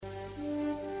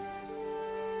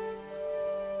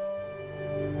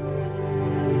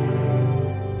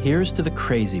Here's to the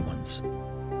crazy ones,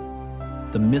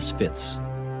 the misfits,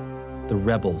 the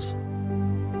rebels,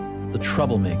 the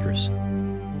troublemakers,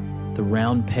 the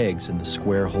round pegs in the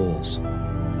square holes,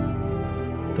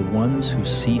 the ones who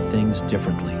see things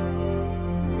differently.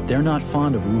 They're not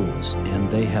fond of rules, and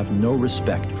they have no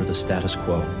respect for the status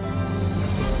quo.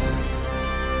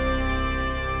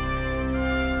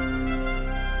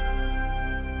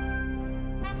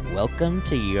 Welcome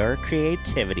to Your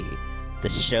Creativity, the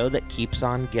show that keeps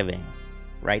on giving.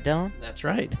 Right, Dylan? That's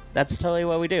right. That's totally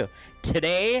what we do.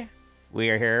 Today, we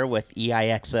are here with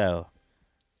EIXO.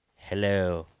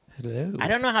 Hello. Hello. I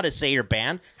don't know how to say your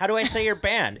band. How do I say your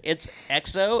band? It's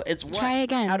EXO. It's what? Try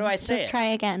again. How do I say Just it? try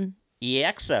again.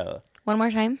 EXO. One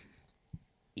more time.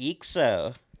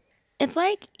 EXO. It's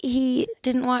like he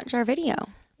didn't watch our video.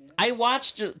 I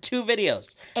watched 2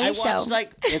 videos. A I show.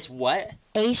 watched it's what?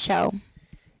 A show.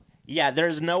 Yeah,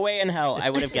 there's no way in hell I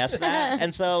would have guessed that.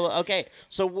 And so, okay.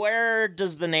 So where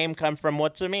does the name come from?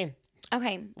 What's it mean?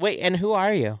 Okay. Wait, and who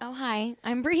are you? Oh, hi.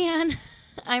 I'm Brienne.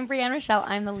 I'm Brienne Rochelle.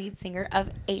 I'm the lead singer of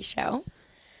A Show.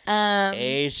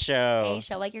 A show. A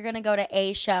Show. Like you're going to go to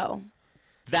A Show.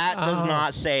 That does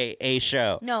not say a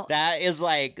show. No. That is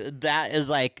like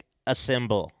a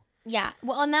symbol. Yeah.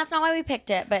 Well, and that's not why we picked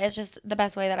it, but it's just the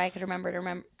best way that I could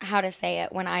remember how to say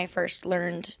it when I first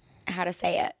learned how to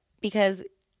say it. Because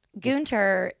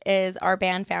Gunter is our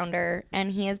band founder,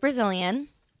 and he is Brazilian.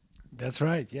 That's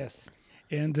right, yes.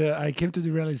 And I came to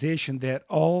the realization that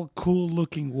all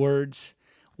cool-looking words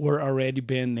were already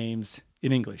band names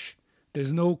in English.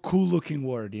 There's no cool-looking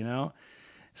word, you know?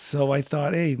 So I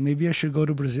thought, hey, maybe I should go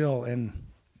to Brazil, and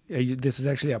this is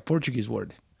actually a Portuguese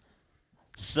word.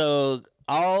 So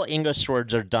all English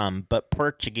words are dumb, but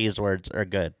Portuguese words are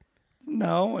good.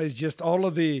 No, it's just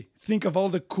think of all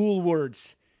the cool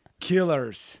words.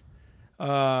 Killers,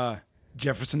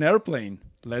 Jefferson Airplane,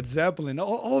 Led Zeppelin,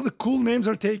 all the cool names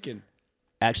are taken.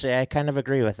 Actually, I kind of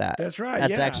agree with that. That's right.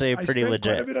 That's yeah. actually pretty I spent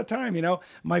legit. quite a bit of time, you know.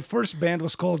 My first band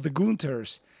was called the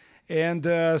Gunters, and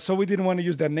so we didn't want to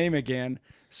use that name again,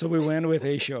 so we went with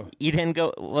A Show. You didn't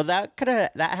go. Well, that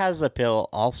has appeal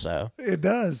also. It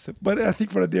does, but I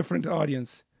think for a different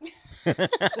audience.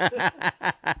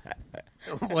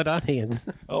 What audience?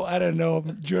 Oh, I don't know.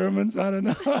 Germans, I don't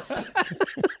know.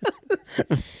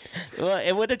 Well,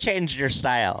 it would have changed your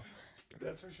style.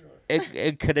 That's for sure.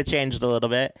 It could have changed a little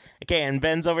bit. Okay, and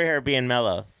Ben's over here being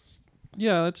mellow.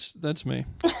 Yeah, that's me.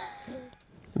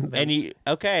 And you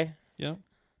okay? Yeah,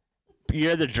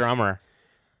 You're the drummer.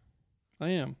 I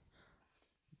am.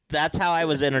 That's how I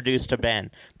was introduced to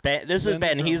Ben. This is Ben the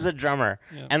Ben. drummer. He's a drummer,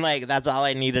 Yeah. and that's all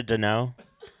I needed to know.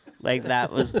 Like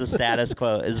that was the status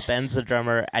quo. Is Ben's the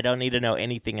drummer? I don't need to know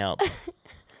anything else.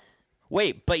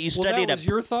 Wait, but you Well, studied that was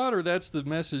your thought, or that's the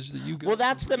message that you got? Well,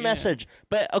 that's the from Brienne? message.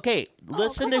 But okay,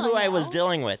 listen to come who on I was now.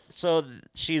 dealing with. So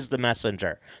she's the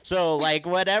messenger. So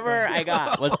whatever I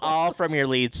got was all from your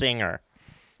lead singer.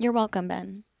 You're welcome,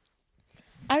 Ben.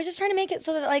 I was just trying to make it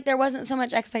so that there wasn't so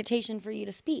much expectation for you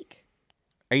to speak.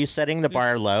 Are you setting the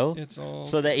bar low It's all.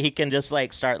 so that he can just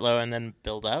start low and then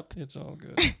build up? It's all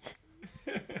good.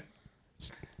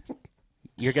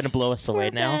 You're gonna blow us away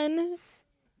Poor now. Ben.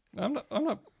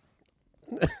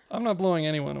 I'm not blowing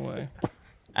anyone away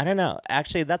I don't know.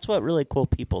 Actually, that's what really cool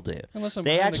people do. unless I'm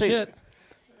They playing actually- the kit.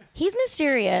 He's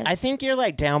mysterious. I think you're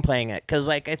downplaying it because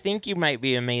I think you might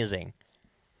be amazing.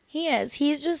 He is.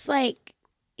 He's just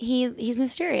he's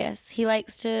mysterious. He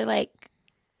likes to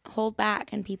hold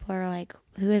back, and people are like,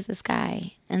 "Who is this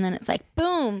guy?" And then it's like,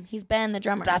 boom, he's Ben the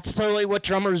drummer. That's totally what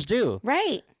drummers do.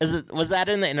 right. Was that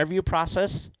in the interview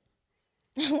process?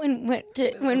 when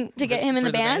to get him in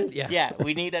the band? Yeah. Yeah,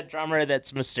 we need a drummer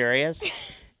that's mysterious.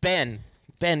 Ben,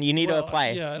 you need to Well,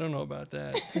 apply. Yeah, I don't know about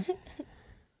that.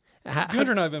 How,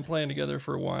 Gunter and I have been playing together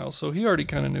for a while, so he already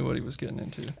kind of knew what he was getting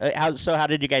into. How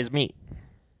did you guys meet?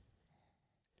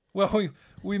 Well,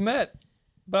 we met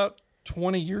about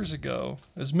 20 years ago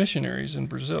as missionaries in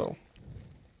Brazil.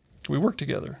 We worked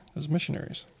together as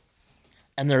missionaries.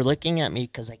 And they're looking at me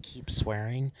because I keep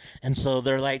swearing, and so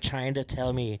they're trying to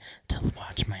tell me to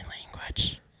watch my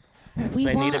language. So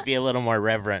I need to be a little more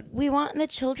reverent. We want the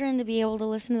children to be able to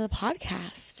listen to the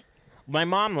podcast. My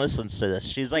mom listens to this.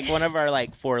 She's one of our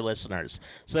 4 listeners.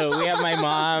 So we have my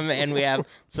mom, and we have.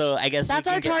 So I guess That's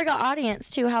we our can target audience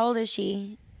too. How old is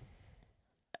she?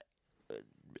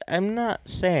 I'm not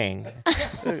saying.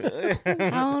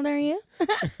 How old are you?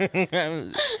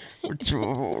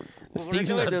 Steve's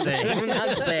not saying. I'm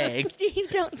not saying. Steve,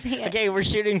 don't say it. Okay, we're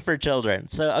shooting for children.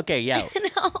 So okay, yeah,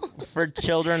 No, for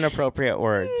children appropriate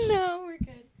words. no, we're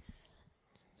good.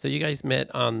 So you guys met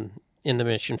in the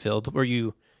mission field. Were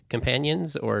you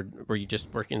companions, or were you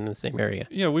just working in the same area?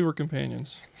 Yeah, we were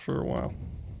companions for a while.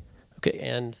 Okay,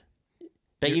 and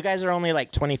But you guys are only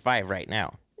like 25 right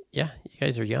now. yeah, you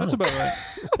guys are young. That's about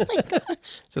right.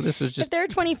 So this was If just they're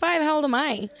 25, how old am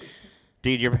I?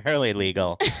 Dude, you're barely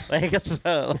legal. Like,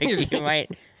 so, like, you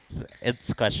might.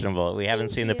 It's questionable. We haven't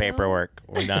seen the you. paperwork.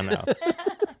 We don't know.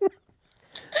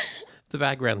 the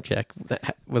background check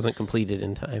that wasn't completed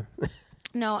in time.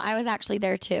 No, I was actually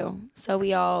there too. So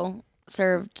we all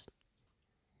served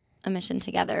a mission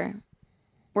together.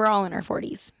 We're all in our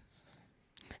 40s.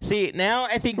 See, now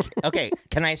I think, okay,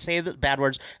 can I say the bad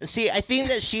words? See, I think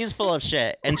that she's full of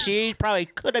shit, and she probably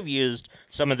could have used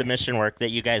some of the mission work that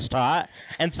you guys taught.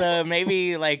 And so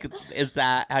maybe, like, is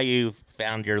that how you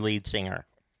found your lead singer?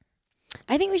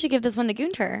 I think we should give this one to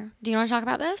Gunter. Do you want to talk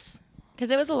about this?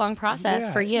 Because it was a long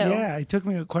process for you. Yeah, it took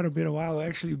me quite a bit of while.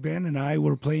 Actually, Ben and I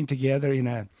were playing together in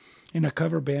a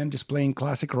cover band, just playing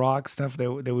classic rock stuff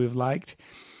that we've liked.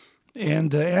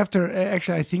 And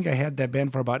actually, I think I had that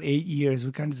band for about 8 years.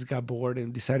 We kind of just got bored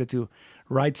and decided to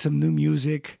write some new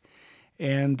music.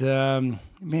 And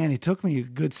man, it took me a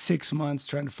good 6 months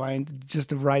trying to find just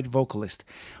the right vocalist.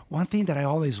 One thing that I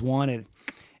always wanted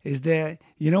is that,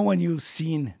 you know, when you've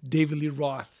seen David Lee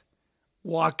Roth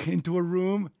walk into a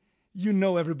room, you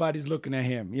know everybody's looking at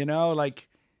him, you know, like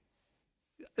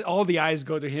all the eyes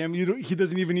go to him. He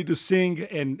doesn't even need to sing,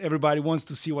 and everybody wants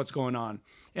to see what's going on.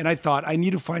 And I thought, I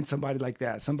need to find somebody like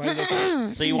that. Somebody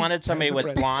that So you wanted somebody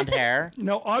with blonde hair?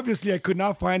 No, obviously I could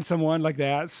not find someone like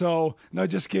that. So, no,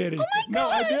 just kidding. No,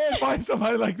 I did find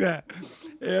somebody like that.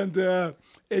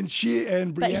 And she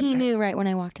and Brienne. But he knew right when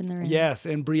I walked in the room. Yes,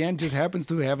 and Brienne just happens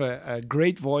to have a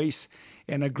great voice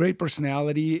and a great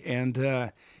personality and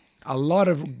a lot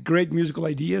of great musical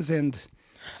ideas. And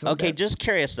so Okay, just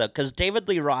curious, though, because David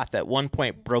Lee Roth at one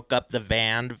point broke up the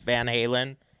band Van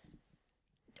Halen.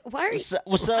 Why are you...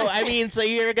 So I mean, so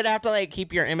you're going to have to, like,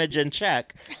 keep your image in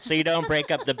check so you don't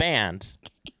break up the band.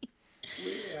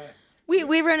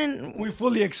 We run in... we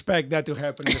fully expect that to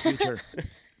happen in the future.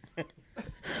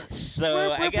 So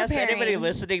We're I guess preparing. anybody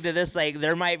listening to this, like,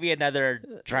 there might be another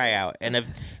tryout in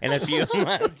a few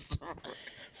months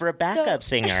for a backup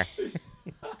singer.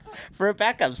 For a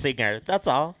backup singer, that's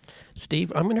all.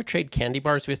 Steve, I'm going to trade candy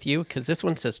bars with you because this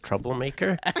one says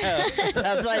troublemaker.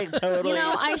 That's like totally. You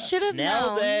know, I should have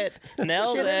nailed known. it.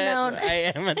 Nailed Should've it. known.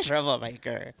 I am a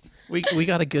troublemaker. We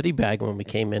got a goodie bag when we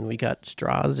came in. We got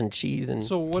straws and cheese and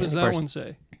So what does candy that bars. one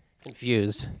say?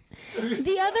 Confused.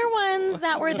 The other ones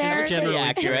that were there, Generally they,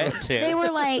 accurate too. they were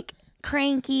like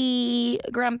cranky,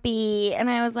 grumpy, and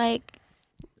I was like,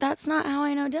 that's not how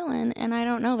I know Dylan, and I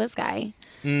don't know this guy.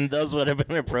 Those would have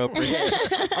been appropriate.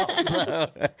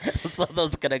 Also, so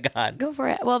those could have gone. Go for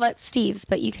it. Well, that's Steve's,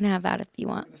 but you can have that if you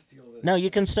want. No,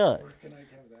 you can still.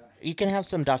 You can have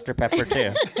some Dr. Pepper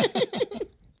too.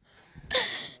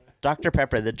 Dr.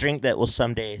 Pepper, the drink that will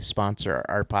someday sponsor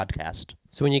our podcast.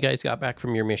 So when you guys got back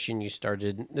from your mission, you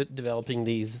started developing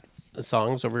these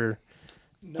songs over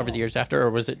the years after, or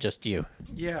was it just you?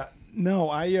 Yeah, no,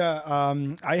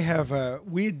 I have.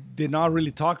 We did not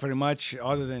really talk very much,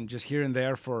 other than just here and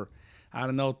there for, I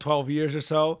don't know, 12 years or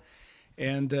so.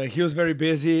 And he was very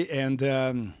busy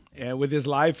and with his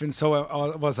life, and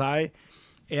so was I.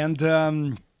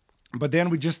 And but then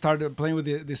we just started playing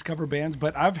with these cover bands.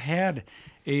 But I've had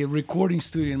a recording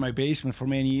studio in my basement for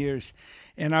many years,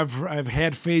 and I've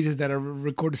had phases that I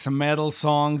recorded some metal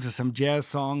songs, some jazz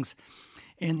songs.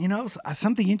 And, you know,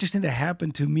 something interesting that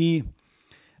happened to me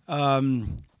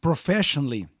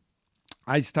professionally.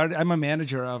 I'm a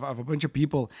manager of a bunch of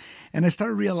people, and I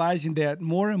started realizing that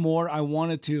more and more I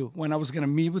wanted to, when I was going to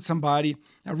meet with somebody,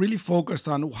 I really focused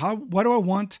on what do I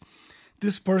want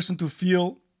this person to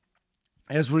feel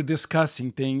as we're discussing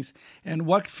things, and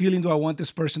what feeling do I want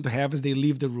this person to have as they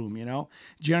leave the room, you know?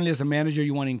 Generally, as a manager,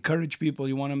 you want to encourage people,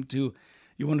 you want to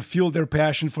fuel their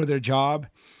passion for their job.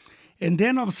 And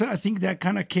then all of a sudden, I think that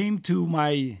kind of came to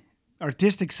my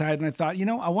artistic side, and I thought, you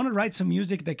know, I want to write some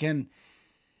music that can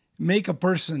make a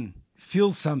person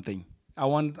feel something. I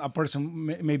want a person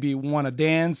maybe want to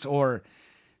dance or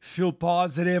feel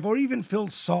positive or even feel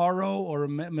sorrow or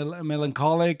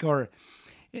melancholic or...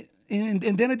 And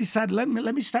then I decided, let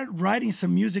me start writing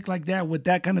some music like that with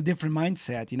that kind of different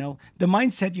mindset. You know, the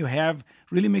mindset you have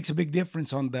really makes a big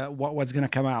difference on what's going to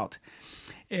come out.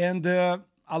 And a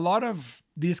lot of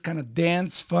this kind of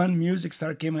dance, fun music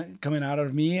started coming out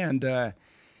of me. And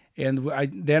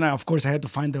of course, I had to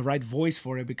find the right voice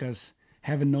for it because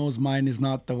heaven knows mine is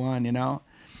not the one, you know.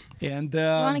 And Do you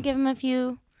want to give him a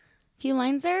few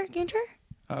lines there, Gunter?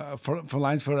 for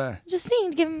lines for a Just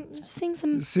sing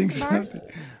some bars. something.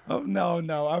 Oh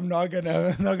no, I'm not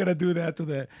gonna do that to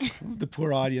the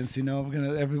poor audience. You know,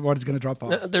 everybody's gonna drop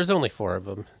off. There's only 4 of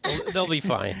them. They'll be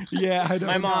fine. Yeah, I don't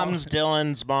My know. mom's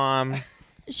Dylan's mom.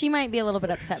 She might be a little bit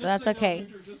upset, but that's okay.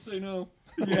 Just say no.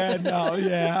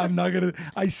 Yeah, I'm not gonna.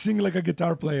 I sing like a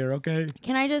guitar player. Okay.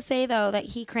 Can I just say though that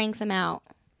he cranks them out,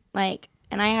 like,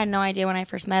 and I had no idea when I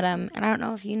first met him, and I don't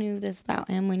know if you knew this about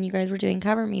him when you guys were doing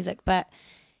cover music, but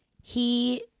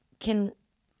he can.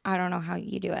 I don't know how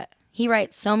you do it. He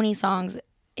writes so many songs.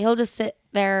 He'll just sit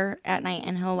there at night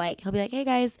and he'll be like, "Hey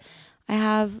guys, I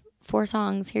have 4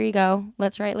 songs. Here you go.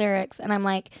 Let's write lyrics." And I'm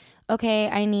like, "Okay,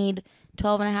 I need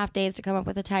 12 and a half days to come up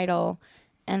with a title."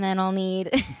 And then I'll need.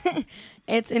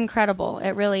 It's incredible.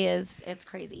 It really is. It's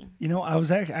crazy. You know, I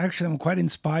was actually I'm quite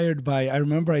inspired by. I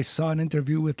remember I saw an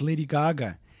interview with Lady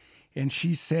Gaga, and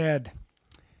she said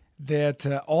that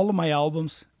all of my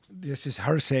albums. This is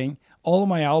her saying all of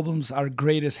my albums are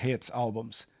greatest hits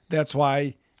albums. That's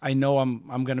why I know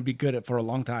I'm gonna be good at for a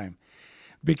long time,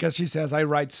 because she says I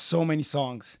write so many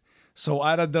songs. So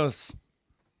out of those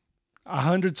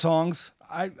 100 songs,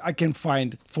 I can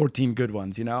find 14 good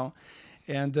ones. You know.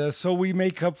 And so we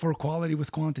make up for quality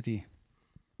with quantity.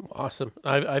 Awesome.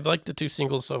 I've liked the 2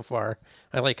 singles so far.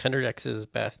 I like 100X's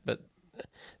best, but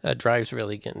Drive's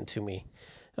really getting to me.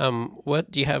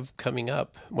 What do you have coming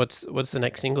up? What's the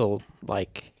next single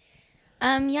like?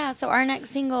 Yeah, so our next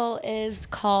single is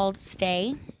called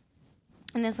Stay.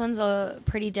 And this one's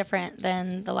pretty different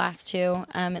than the last 2.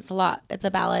 It's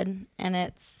a ballad, and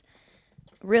it's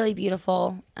really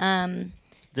beautiful.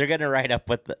 They're gonna write up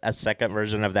with a second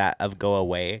version of that of "Go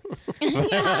Away."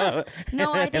 Yeah.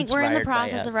 No, I think we're in the Inspired by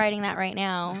process us. of writing that right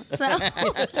now. So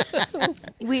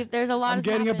there's a lot I'm of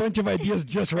getting a happening. bunch of ideas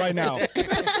just right now.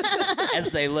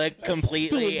 As they look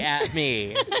completely Steve. at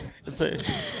me. So Write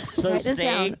this "Stay"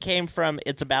 down. came from.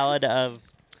 It's a ballad of.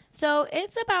 So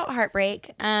it's about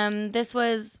heartbreak. I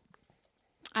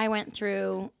went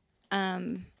through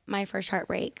my first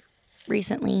heartbreak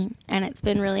recently, and it's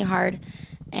been really hard.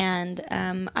 And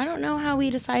I don't know how we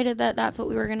decided that that's what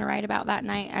we were going to write about that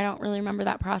night. I don't really remember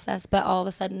that process, but all of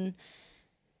a sudden,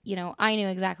 you know, I knew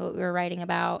exactly what we were writing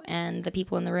about, and the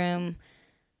people in the room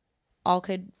all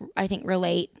could, I think,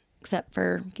 relate, except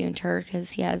for Gunter,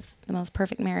 because he has the most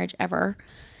perfect marriage ever.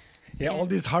 Yeah, all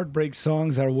these heartbreak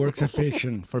songs are works of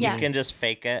fiction for Yeah. You me. can just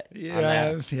fake it. on Yeah,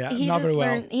 that. yeah, He not just very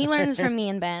well. he learns from me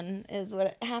and Ben is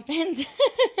what happens.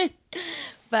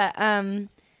 But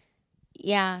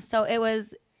yeah, so it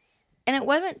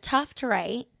wasn't tough to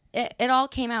write. It all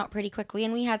came out pretty quickly,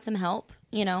 and we had some help,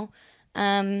 you know.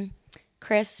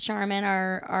 Chris Sharman,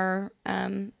 our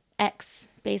ex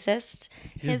bassist,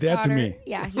 He's dead to me.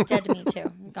 Yeah, he's dead to me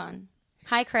too. Gone.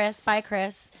 Hi, Chris. Bye,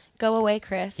 Chris. Go away,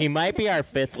 Chris. He might be our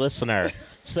 5th listener.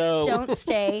 So Don't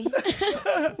stay.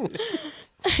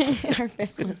 Our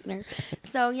 5th listener.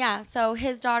 So yeah, so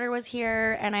his daughter was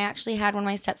here, and I actually had one of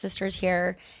my stepsisters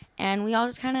here, and we all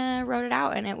just kind of wrote it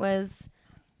out, and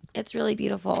it's really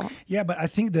beautiful. Yeah, but I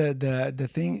think the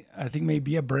thing, I think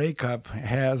maybe a breakup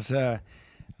has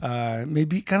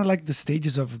maybe kind of like the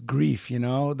stages of grief. You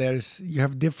know, you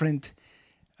have different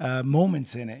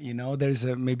moments in it. You know, there's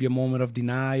maybe a moment of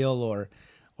denial or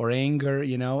anger.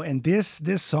 You know, and this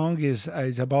song is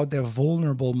about the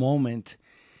vulnerable moment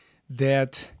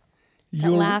that The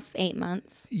you last 8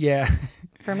 months yeah.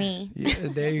 for me. Yeah,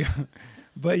 there you go.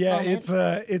 But yeah, Moment.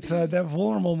 it's that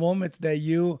vulnerable moment that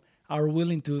you are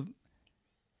willing to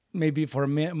maybe for a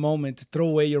moment throw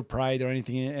away your pride or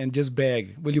anything and just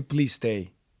beg, will you please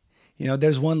stay? You know,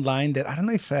 there's one line that I don't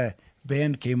know if a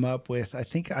band came up with. I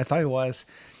thought it was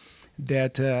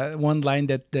that one line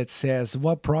that says,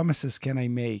 "What promises can I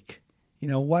make? You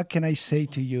know, what can I say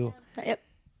to you?" Yep.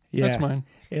 Yeah. That's mine.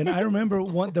 And I remember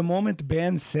the moment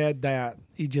Ben said that,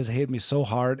 it just hit me so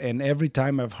hard. And every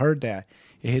time I've heard that,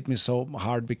 it hit me so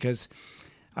hard, because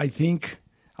I think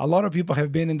a lot of people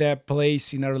have been in that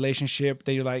place in a relationship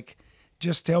that you're like,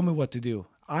 just tell me what to do.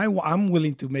 I'm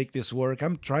willing to make this work.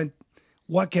 I'm trying.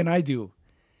 What can I do?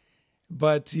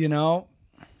 But, you know.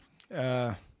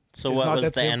 So It's what not was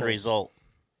that the end simple. result?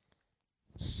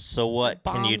 So what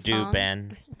can you Bomb do, song.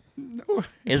 Ben?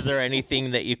 Is there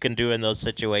anything that you can do in those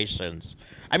situations?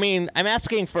 I mean, I'm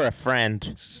asking for a friend.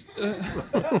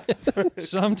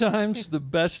 Sometimes the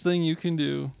best thing you can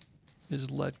do is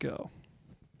let go.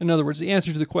 In other words, the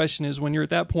answer to the question is, when you're at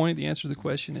that point, the answer to the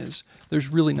question is, there's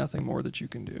really nothing more that you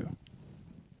can do.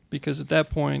 Because at that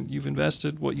point, you've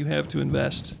invested what you have to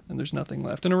invest, and there's nothing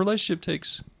left. And a relationship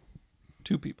takes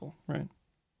 2 people, right?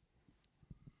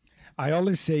 I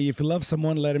always say, if you love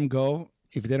someone, let them go.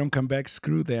 If they don't come back,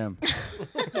 screw them.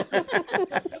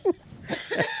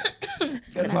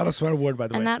 That's not a swear word, by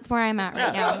the And way. that's where I'm at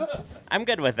right now. I'm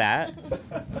good with that.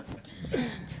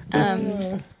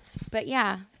 But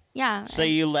yeah. So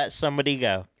you let somebody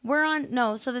go. We're on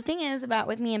no. So the thing is about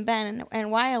with me and Ben,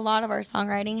 and why a lot of our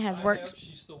songwriting has worked.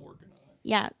 She's still working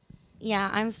on it.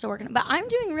 Yeah, I'm still working, but I'm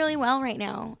doing really well right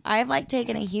now. I've like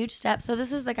taken a huge step. So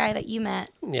this is the guy that you met.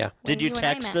 Yeah. Did you you and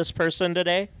I text met. this person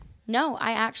today? No,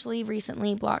 I actually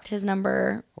recently blocked his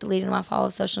number, deleted him off all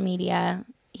of social media.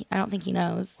 I don't think he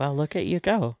knows. Well, look at you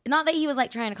go. Not that he was like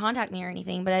trying to contact me or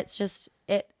anything, but it's just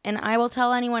it. And I will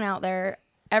tell anyone out there.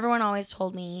 Everyone always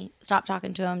told me stop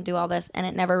talking to him, do all this, and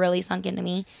it never really sunk into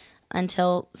me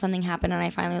until something happened, and I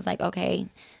finally was like, okay.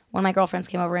 One of my girlfriends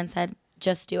came over and said,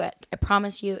 just do it. I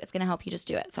promise you, it's gonna help you. Just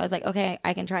do it. So I was like, okay,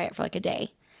 I can try it for like a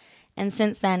day. And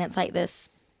since then, it's like this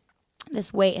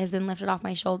weight has been lifted off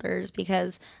my shoulders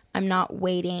because I'm not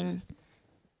waiting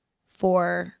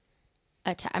for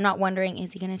I'm not wondering,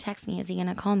 is he gonna text me? Is he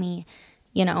gonna call me?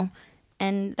 You know,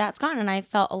 and that's gone, and I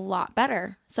felt a lot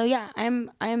better. So yeah,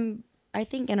 I'm I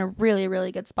think in a really,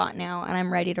 really good spot now, and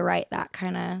I'm ready to write that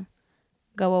kind of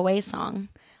go away song.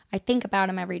 I think about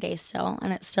him every day still,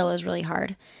 and it still is really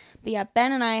hard. But yeah,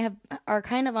 Ben and I are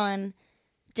kind of on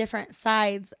different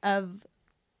sides of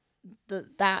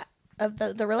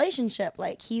the relationship.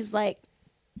 Like he's like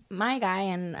my guy,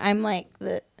 and I'm like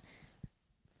the,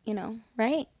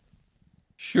 right?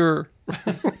 Sure.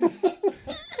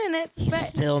 And He's but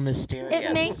still mysterious.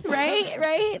 it makes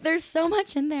right. There's so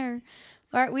much in there.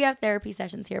 We have therapy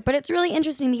sessions here, but it's really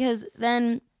interesting because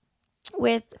then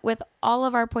with all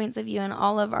of our points of view and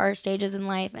all of our stages in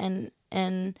life and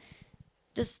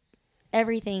just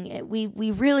everything,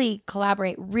 we really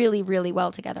collaborate really, really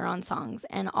well together on songs,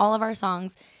 and all of our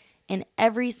songs and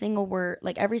every single word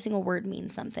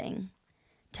means something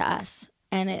to us,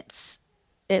 and it's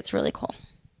really cool.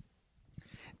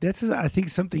 That's, I think,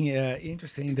 something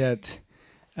interesting that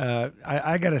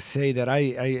I gotta say that I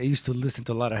used to listen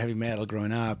to a lot of heavy metal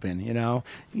growing up, and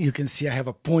you can see I have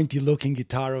a pointy looking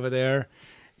guitar over there,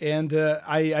 and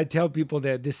I tell people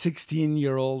that the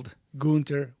 16-year-old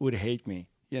Gunther would hate me,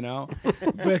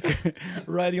 but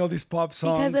writing all these pop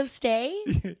songs Because of Stay?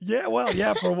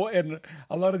 and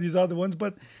a lot of these other ones.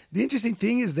 But the interesting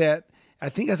thing is that I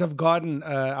think as I've gotten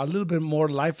a little bit more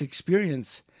life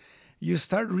experience, you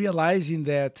start realizing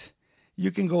that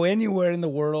you can go anywhere in the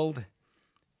world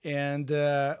and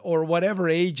or whatever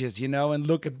ages, and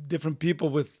look at different people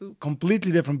with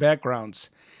completely different backgrounds.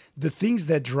 The things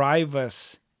that drive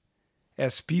us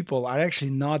as people are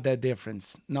actually not that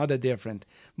different.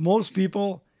 Most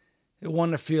people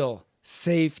want to feel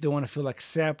safe, they want to feel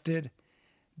accepted,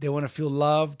 they want to feel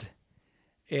loved,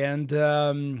 and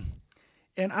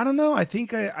I don't know. I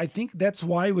think that's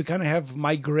why we kind of have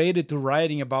migrated to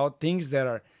writing about things that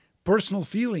are personal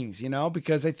feelings,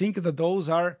 because I think that those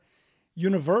are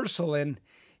universal. And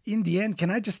in the end, can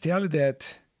I just tell you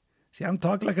that? See, I'm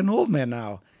talking like an old man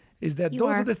now. Is that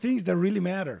those are the things that really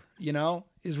matter?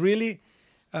 Is really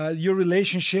your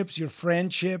relationships, your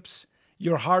friendships,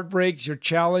 your heartbreaks, your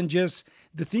challenges,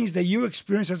 the things that you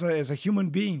experience as a human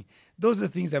being. Those are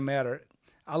the things that matter.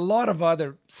 A lot of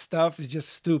other stuff is just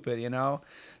stupid,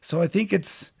 So I think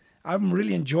I'm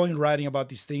really enjoying writing about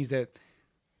these things that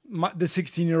the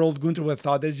 16-year-old Gunther would have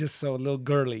thought they're just so a little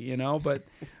girly, But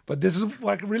this is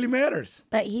what really matters.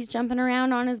 But he's jumping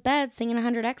around on his bed singing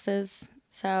 100 X's.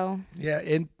 So Yeah,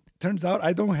 and turns out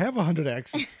I don't have 100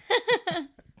 X's.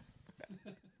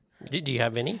 Did you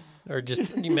have any? Or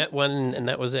just you met one and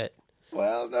that was it?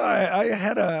 Well, no, I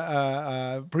had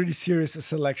a pretty serious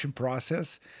selection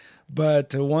process.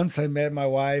 But once I met my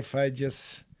wife, I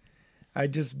just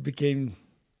became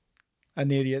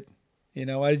an idiot.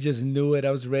 I just knew it.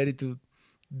 I was ready to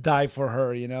die for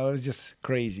her. It was just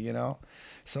crazy.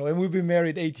 So, and we've been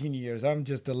married 18 years. I'm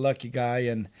just a lucky guy,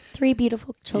 and 3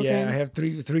 beautiful children. yeah, I have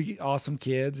three awesome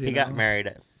kids. He got married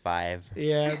at 5.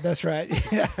 Yeah, that's right.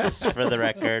 Just for the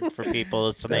record, for people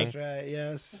listening. That's right.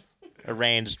 Yes.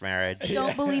 Arranged marriage.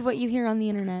 Don't believe what you hear on the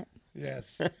internet.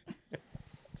 Yes.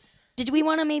 Did we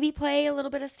want to maybe play a little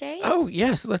bit of Stay? Oh,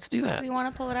 yes, let's do Do that. we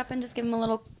want to pull it up and just give him a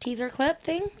little teaser clip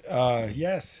thing?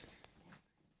 Yes.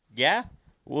 Yeah,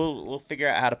 we'll figure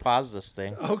out how to pause this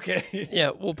thing. Okay.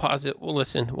 Yeah, we'll pause it. We'll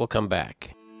listen. We'll come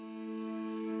back.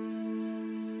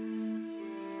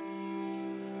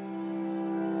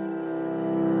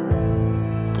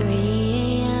 3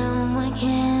 a.m. Why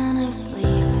can't I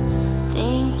sleep?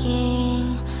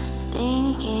 Thinking,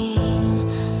 sinking,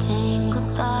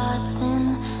 tangled thoughts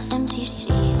in empty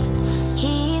sheets.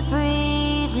 Keep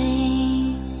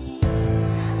breathing.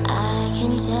 I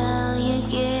can tell you're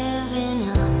giving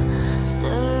up.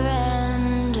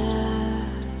 Surrender.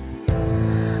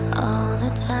 All the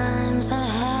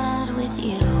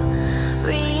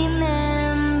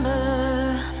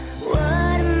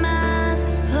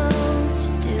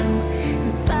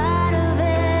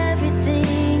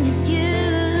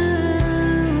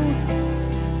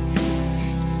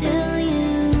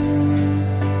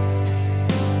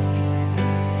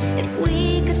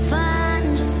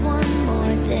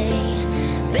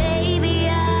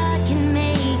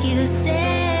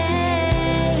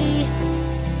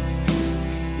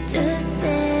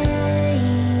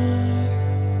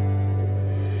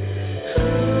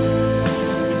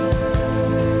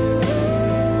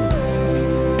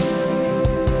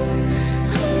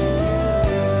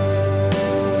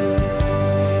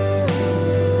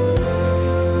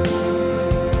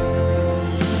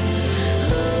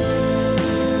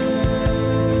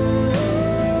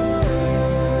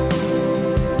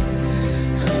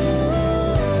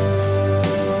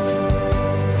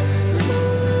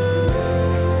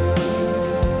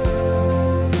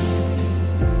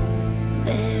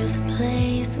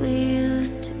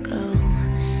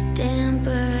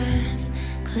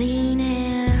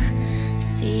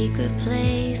secret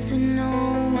place that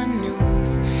no one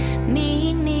knows.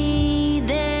 Meet me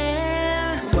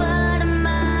there. What am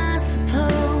I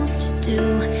supposed to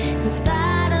do? In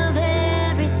spite of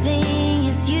everything,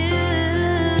 it's you.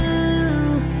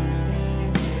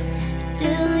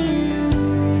 Still you.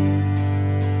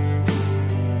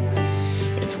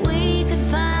 If we could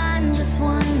find just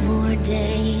one more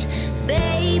day,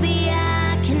 baby,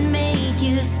 I can make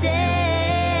you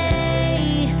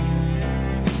stay.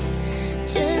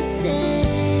 Just stay.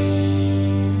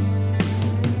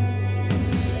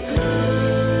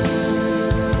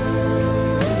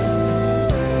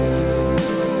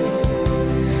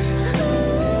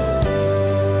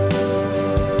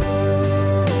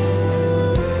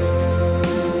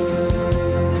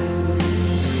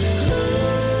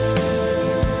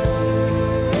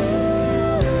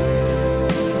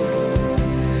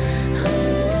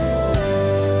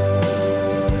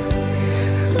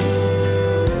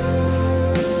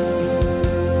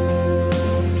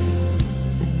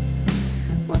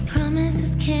 What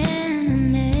promises can I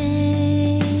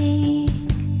make?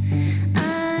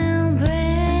 I'll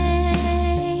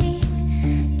break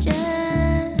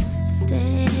just to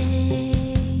stay.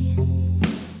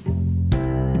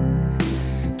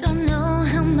 Don't know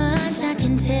how much I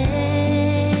can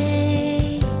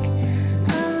take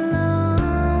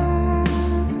alone,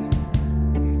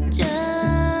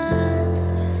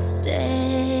 just to stay.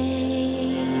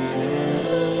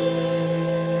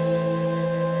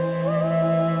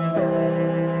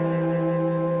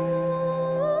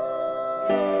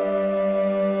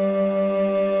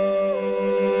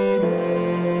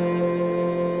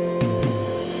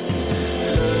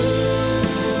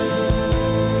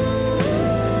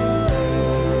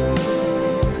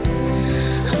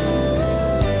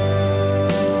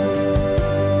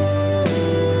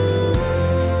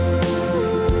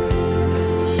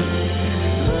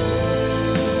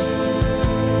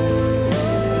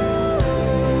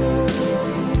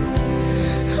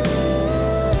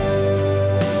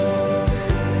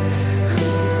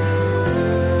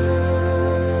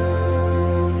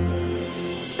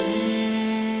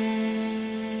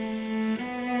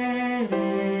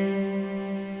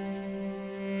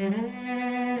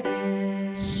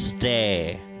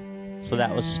 Stay. So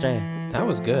that was Stay. That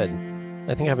was good.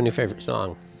 I think I have a new favorite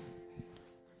song.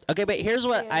 Okay, but here's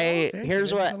what I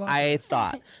Thanks a lot.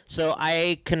 thought. So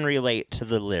I can relate to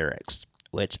the lyrics,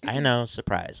 which I know,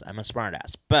 surprise, I'm a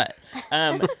smartass. But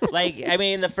like, I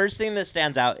mean, the first thing that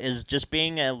stands out is just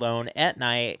being alone at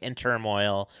night in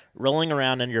turmoil, rolling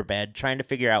around in your bed, trying to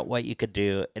figure out what you could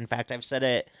do. In fact, I've said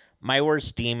it. My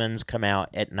worst demons come out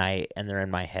at night, and they're in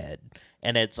my head,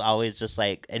 and it's always just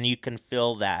like, and you can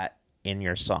feel that in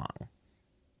your song.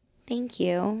 Thank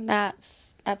you.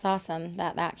 That's awesome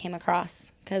that came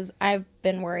across, because I've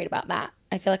been worried about that.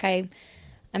 I feel like I'm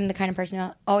the kind of person who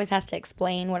always has to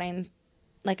explain when I'm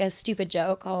like a stupid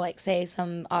joke. I'll like say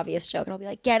some obvious joke and I'll be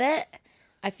like, get it?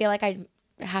 I feel like I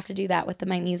have to do that with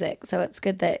my music. So it's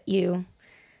good that I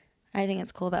think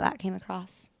it's cool that came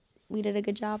across. We did a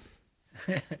good job.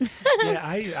 Yeah,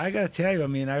 I gotta tell you, I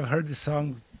mean, I've heard this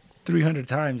song 300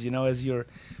 times, as you're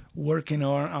working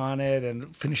on it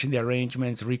and finishing the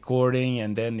arrangements, recording,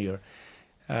 and then you're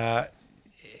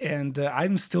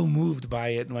I'm still moved by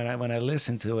it when I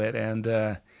listen to it, and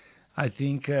I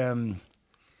think I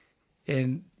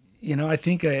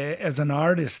think as an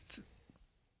artist,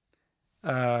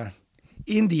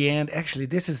 in the end, actually,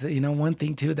 this is one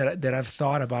thing too that I've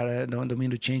thought about. I don't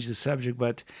mean to change the subject,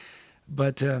 but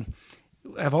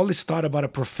I've always thought about a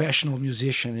professional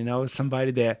musician,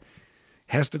 somebody that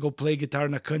has to go play guitar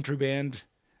in a country band,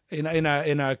 in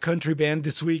a country band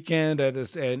this weekend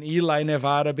in Ely,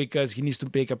 Nevada, because he needs to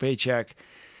make a paycheck.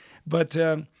 But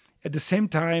at the same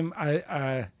time,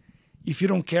 if you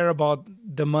don't care about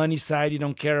the money side, you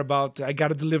don't care about, I got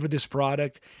to deliver this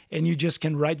product, and you just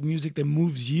can write music that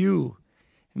moves you,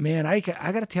 man, I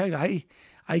got to tell you,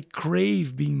 I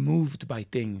crave being moved by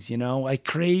things, I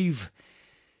crave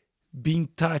being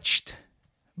touched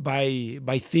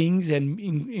by things, and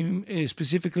in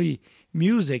specifically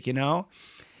music, And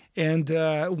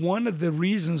one of the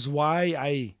reasons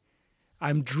why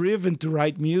I'm driven to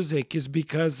write music is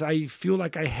because I feel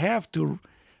like I have to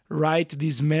write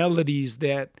these melodies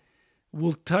that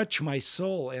will touch my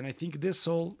soul, and I think this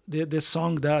song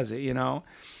does it,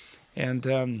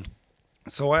 And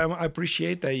so I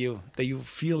appreciate that you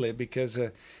feel it, because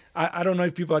I don't know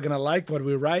if people are gonna like what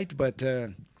we write, but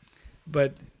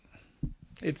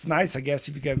it's nice, I guess,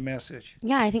 if you get a message.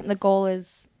 Yeah, I think the goal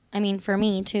is, for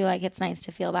me too, like, it's nice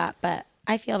to feel that, but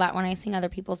I feel that when I sing other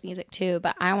people's music too,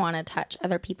 but I want to touch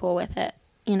other people with it,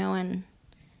 and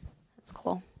it's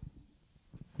cool.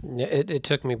 Yeah, it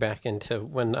took me back into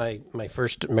when my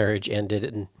first marriage ended,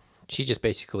 and she just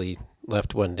basically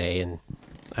left one day, and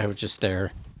I was just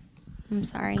there I'm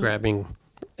sorry. grabbing.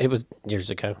 It was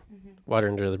years ago, water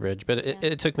under the bridge, but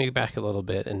it took me back a little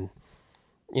bit, and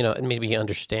it made me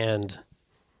understand,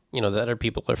 that other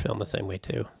people are feeling the same way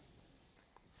too.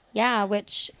 Yeah,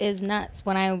 which is nuts.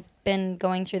 When I've been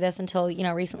going through this until,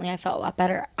 recently I felt a lot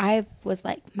better. I was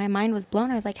like, my mind was blown.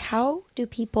 I was like, how do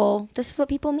people, this is what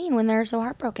people mean when they're so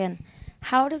heartbroken.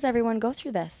 How does everyone go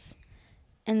through this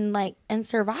and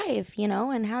survive,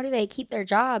 and how do they keep their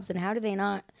jobs and how do they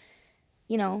not,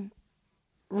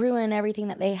 ruin everything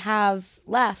that they have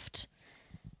left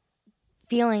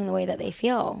feeling the way that they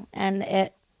feel. And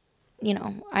it,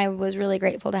 I was really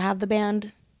grateful to have the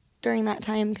band during that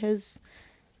time because,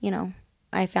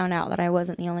 I found out that I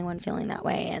wasn't the only one feeling that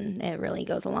way, and it really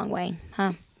goes a long way,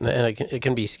 huh? And it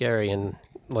can be scary, and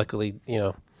luckily,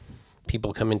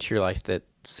 people come into your life that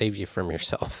save you from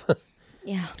yourself.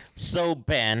 Yeah. So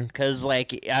Ben, because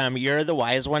you're the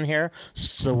wise one here.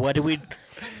 So what do we?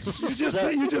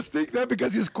 You just think that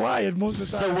because he's quiet most of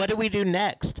the time. So what do we do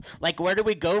next? Where do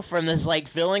we go from this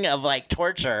feeling of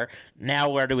torture? Now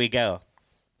where do we go?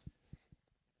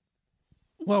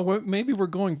 Well, maybe we're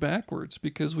going backwards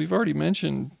because we've already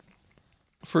mentioned,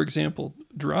 for example,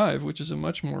 Drive, which is a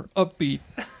much more upbeat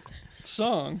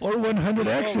song. Or 100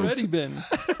 It's X's. already been.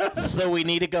 So we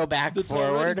need to go back That's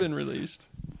already forward. been released.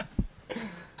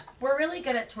 We're really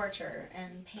good at torture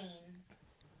and pain.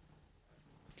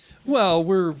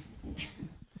 Well,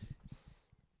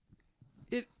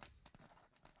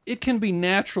 it can be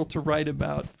natural to write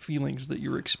about feelings that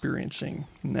you're experiencing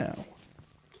now,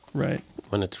 right?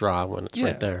 When it's raw, when it's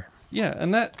right there. Yeah,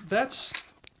 and that's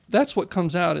what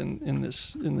comes out in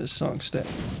this song "Stay."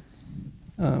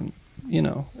 And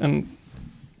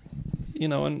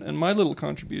my little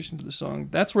contribution to the song,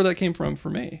 that's where that came from for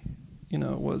me.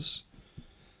 Was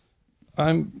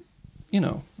I'm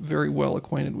very well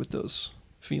acquainted with those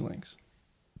feelings.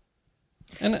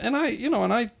 And I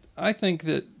think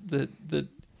that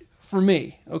for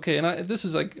me, okay, and this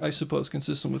is I suppose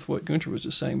consistent with what Gunter was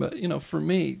just saying, but for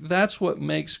me, that's what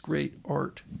makes great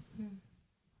art.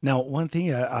 Now, one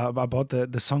thing about the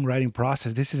songwriting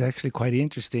process, this is actually quite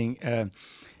interesting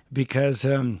because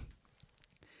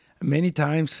many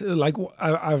times,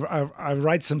 I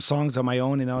write some songs on my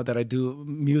own, that I do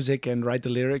music and write the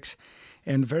lyrics,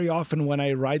 and very often when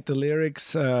I write the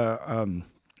lyrics on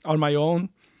my own,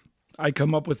 I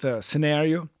come up with a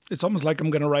scenario. It's almost like I'm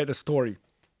going to write a story.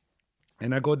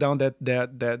 And I go down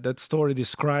that story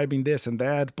describing this and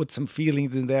that, put some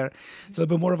feelings in there. It's a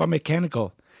little bit more of a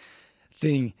mechanical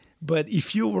thing. But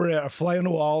if you were a fly on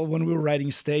the wall when we were writing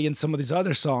Stay and some of these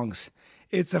other songs,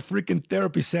 it's a freaking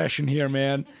therapy session here,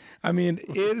 man. I mean,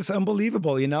 it is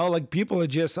unbelievable, people are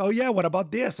just, oh yeah, what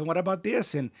about this? And what about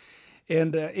this? And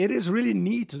it is really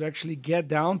neat to actually get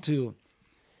down to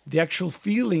the actual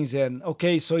feelings. And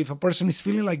okay, so if a person is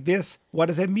feeling like this, what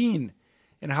does that mean?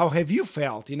 And how have you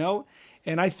felt,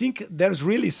 And I think there's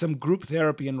really some group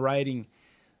therapy in writing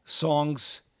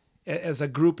songs as a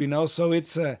group, So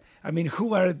it's,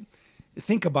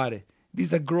 think about it.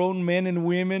 These are grown men and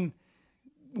women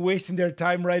wasting their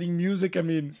time writing music. I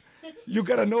mean, you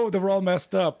got to know they're all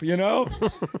messed up,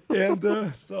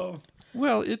 And so.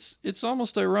 Well, it's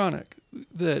almost ironic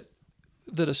that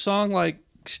a song like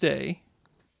Stay,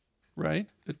 right,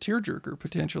 a tearjerker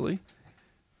potentially,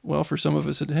 well, for some of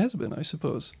us it has been, I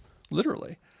suppose,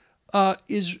 literally,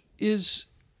 is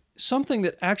something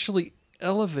that actually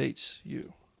elevates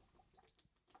you,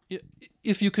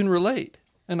 if you can relate.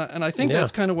 And I think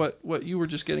that's kind of what you were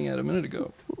just getting at a minute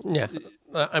ago. Yeah,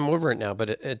 I'm over it now, but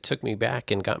it took me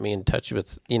back and got me in touch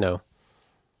with,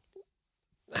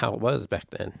 how it was back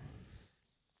then.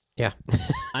 Yeah.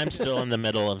 I'm still in the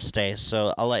middle of Stay,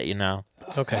 so I'll let you know.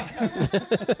 Okay.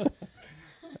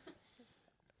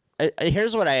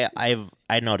 Here's what I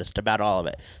noticed about all of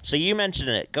it. So you mentioned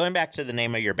it, going back to the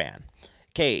name of your band.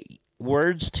 Okay,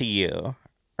 words to you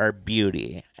are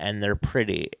beauty, and they're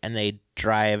pretty, and they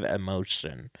drive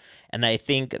emotion. And I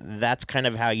think that's kind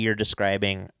of how you're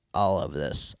describing all of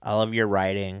this, all of your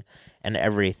writing and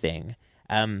everything.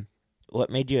 What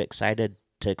made you excited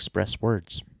to express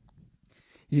words?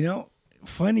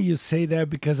 Funny you say that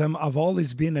because I've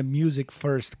always been a music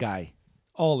first guy.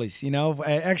 Always,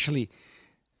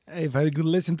 if I could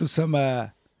listen to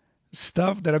some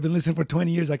stuff that I've been listening for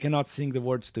 20 years, I cannot sing the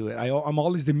words to it. I'm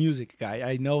always the music guy.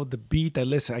 I know the beat. I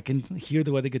listen. I can hear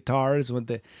what the guitars, what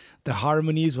the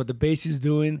harmonies, what the bass is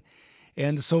doing.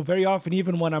 And so very often,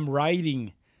 even when I'm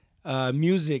writing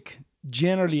music,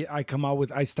 generally I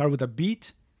start with a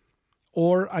beat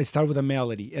or I start with a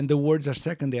melody and the words are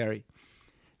secondary.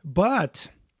 But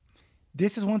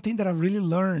this is one thing that I really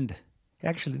learned.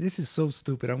 Actually, this is so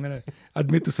stupid. I'm going to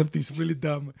admit to something that's really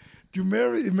dumb. Do you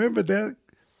remember that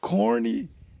corny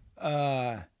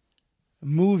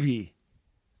movie,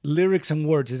 Lyrics and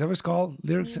Words? Is that what it's called?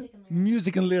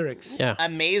 Music and Lyrics. Yeah.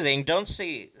 Amazing. Don't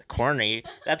say corny.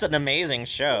 That's an amazing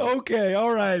show. Okay,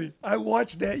 all right. I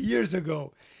watched that years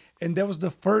ago. And that was the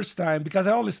first time, because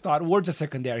I always thought words are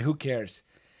secondary. Who cares?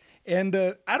 And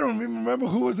I don't even remember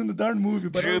who was in the darn movie.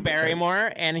 But Drew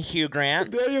Barrymore and Hugh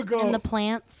Grant. There you go. And the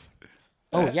plants.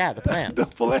 Oh, yeah, the plant. The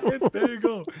plants. There you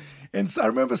go. And so I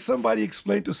remember somebody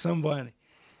explained to someone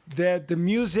that the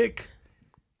music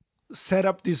set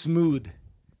up this mood,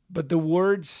 but the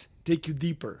words take you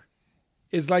deeper.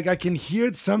 It's like I can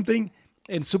hear something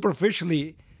and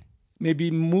superficially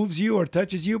maybe moves you or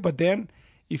touches you, but then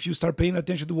if you start paying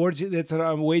attention to words, that's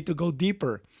a way to go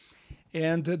deeper.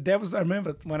 And that was, I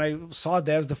remember when I saw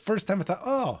that, it was the first time I thought,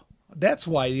 oh, that's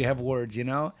why you have words, you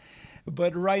know?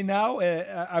 But right now,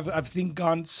 I've think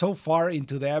gone so far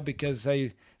into that because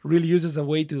I really use it as a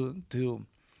way to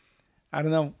I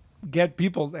don't know, get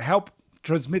people, help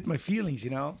transmit my feelings,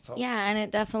 you know? So. Yeah, and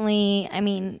it definitely, I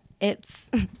mean, it's,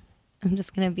 I'm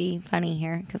just going to be funny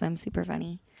here because I'm super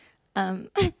funny.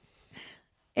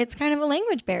 It's kind of a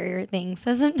language barrier thing.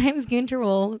 So sometimes Gunter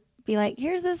will be like,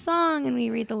 here's this song, and we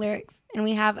read the lyrics, and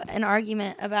we have an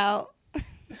argument about...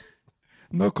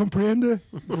 No comprende?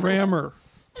 Grammar.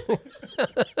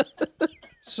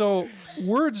 So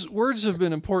words have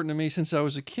been important to me since I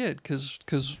was a kid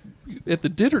because at the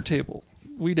dinner table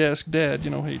we'd ask Dad,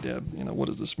 hey Dad, what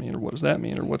does this mean or what does that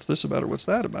mean or what's this about or what's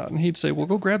that about, and he'd say, well,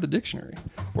 go grab the dictionary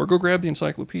or go grab the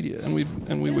encyclopedia, and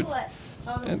we would.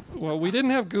 Well, we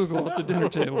didn't have Google at the dinner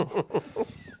table.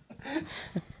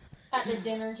 At the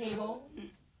dinner table.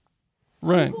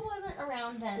 Right. Google wasn't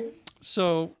around then.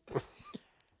 So.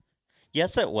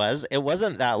 Yes, it was. It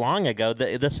wasn't that long ago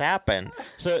that this happened.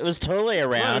 So it was totally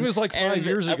around. Right, it was like 5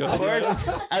 years ago.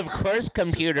 Of course,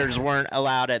 computers weren't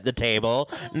allowed at the table,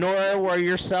 nor were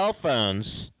your cell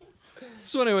phones.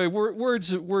 So anyway,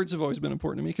 words have always been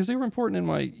important to me because they were important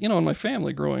in my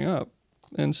family growing up,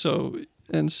 and so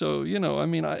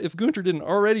if Gunter didn't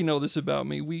already know this about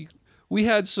me, we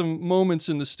had some moments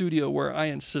in the studio where I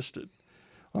insisted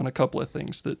on a couple of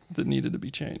things that needed to be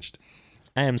changed.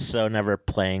 I am so never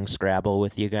playing Scrabble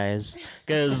with you guys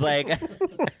because, I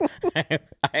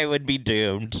would be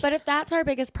doomed. But if that's our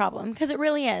biggest problem, because it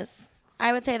really is,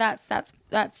 I would say that's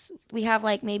we have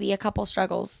maybe a couple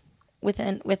struggles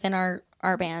within our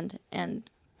band, and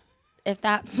if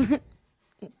that's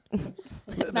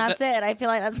that's it, I feel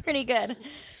like that's pretty good.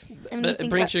 But it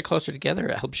brings you closer together.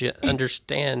 It helps you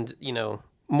understand,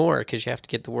 more because you have to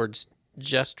get the words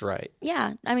just right.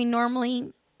 Yeah, I mean,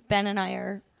 normally Ben and I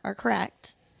are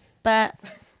correct, but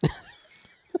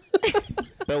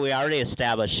But we already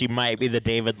established she might be the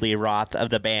David Lee Roth of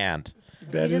the band.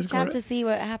 we just have to see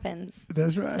what happens.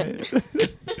 That's right.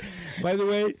 By the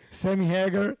way, Sammy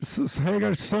Hagar is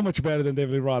so much better than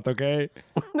David Lee Roth, okay?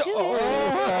 I'm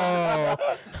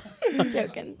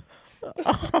joking.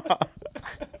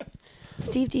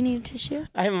 Steve, do you need a tissue?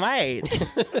 I might.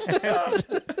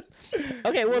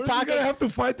 Okay, we'll talk. We're gonna have to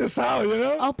fight this out,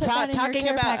 I'll put that in your Talking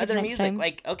care about package other next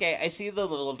music, time. I see the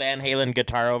little Van Halen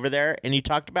guitar over there, and you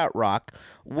talked about rock.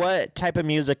 What type of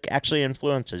music actually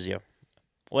influences you?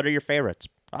 What are your favorites?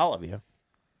 All of you.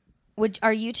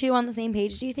 Are you two on the same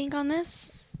page, do you think, on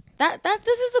this?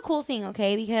 This is the cool thing,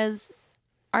 okay? Because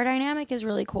our dynamic is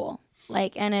really cool.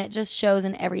 And it just shows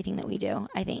in everything that we do,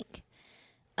 I think.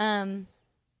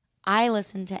 I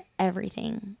listened to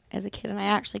everything as a kid, and I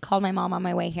actually called my mom on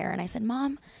my way here, and I said,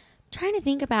 Mom, I'm trying to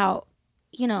think about,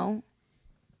 who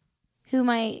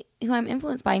I'm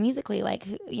influenced by musically.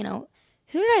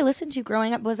 Who did I listen to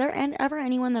growing up? Was there ever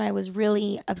anyone that I was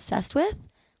really obsessed with?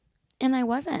 And I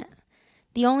wasn't.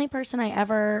 The only person I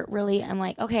ever really am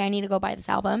like, okay, I need to go buy this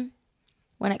album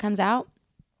when it comes out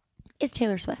is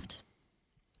Taylor Swift.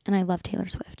 And I love Taylor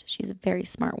Swift. She's a very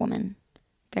smart woman,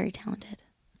 very talented.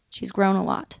 She's grown a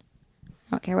lot.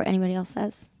 I don't care what anybody else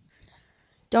says.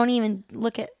 Don't even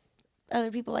look at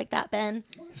other people like that, Ben.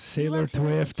 Sailor love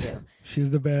Taylor Swift, Twift. too.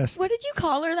 She's the best. What did you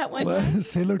call her that one time?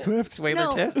 Sailor Twift? Sailor No.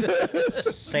 Tift.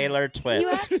 Sailor Twift. You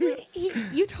actually,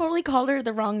 you totally called her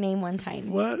the wrong name one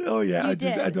time. What? Oh, yeah. You I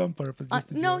did. do on purpose. Just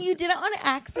to No, joke. you did it on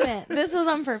accident. This was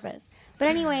on purpose. But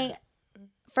anyway,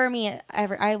 for me,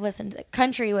 I listened to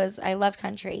country. I loved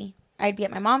country. I'd be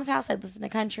at my mom's house. I'd listen to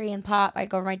country and pop. I'd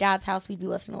go over to my dad's house. We'd be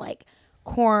listening to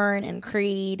Korn and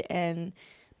Creed and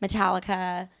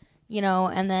Metallica,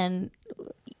 and then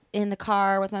in the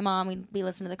car with my mom, we'd be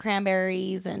listening to the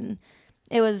Cranberries, and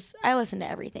I listened to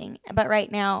everything. But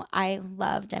right now, I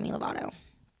love Demi Lovato.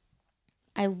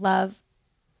 I love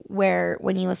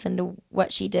when you listen to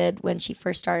what she did when she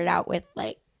first started out with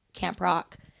like Camp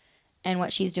Rock and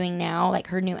what she's doing now, like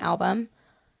her new album,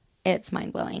 it's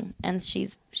mind blowing. And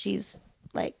she's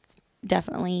like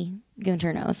definitely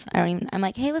Gunter knows. I'm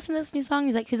like, hey, listen to this new song.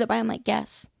 He's like, who's it by? I'm like,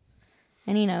 guess.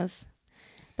 And he knows.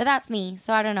 But that's me.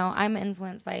 So I don't know. I'm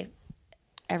influenced by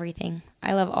everything.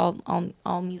 I love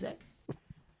all music.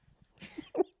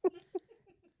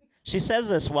 She says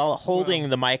this while holding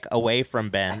the mic away from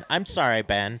Ben. I'm sorry,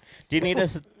 Ben. Do you need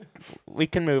us? We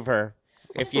can move her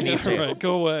if you need to. Right,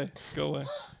 go away.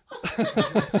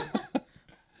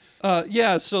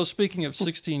 Yeah, so speaking of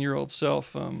 16-year-old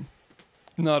self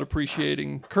not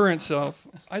appreciating current self,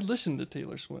 I listened to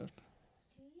Taylor Swift.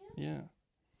 Yeah.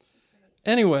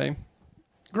 Anyway,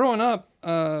 growing up,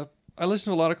 I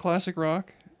listened to a lot of classic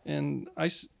rock, and I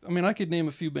could name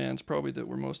a few bands probably that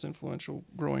were most influential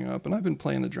growing up, and I've been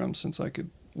playing the drums since I could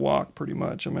walk pretty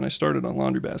much. I mean, I started on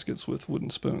laundry baskets with wooden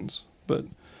spoons, but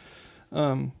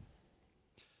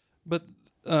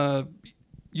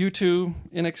U2,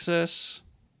 In Excess,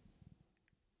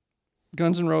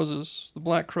 Guns N' Roses, the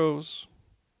Black Crowes.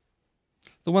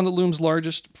 The one that looms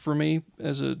largest for me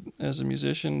as a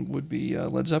musician would be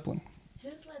Led Zeppelin.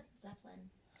 Who's Led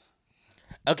Zeppelin?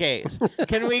 Okay,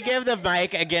 can we give the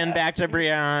mic again back to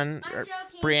Brianne? I'm joking.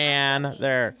 Brianne,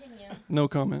 there. Continue. No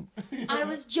comment. I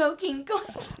was joking.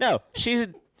 No, she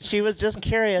was just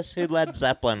curious who Led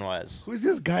Zeppelin was. Who's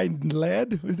this guy?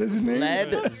 Led? Who's that his name?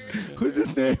 Led. Who's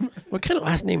his name? What kind of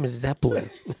last name is Zeppelin?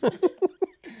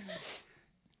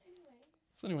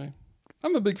 So anyway,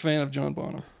 I'm a big fan of John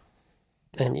Bonham.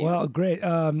 And you? Well, great.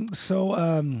 My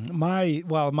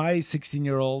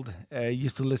 16-year-old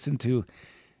used to listen to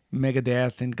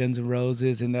Megadeth and Guns N'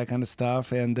 Roses and that kind of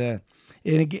stuff. And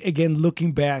again,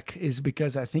 looking back is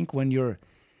because I think when you're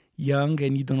young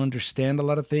and you don't understand a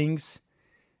lot of things,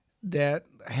 that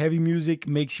heavy music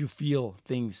makes you feel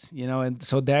things, and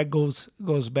so that goes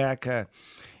back. But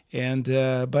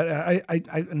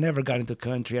I never got into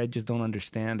country. I just don't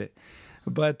understand it.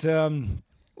 But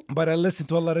I listen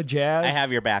to a lot of jazz. I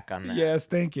have your back on that. Yes,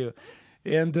 thank you.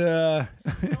 And Go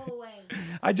away.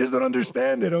 I just don't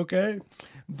understand it, okay?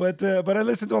 But I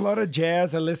listen to a lot of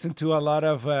jazz. I listen to a lot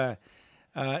of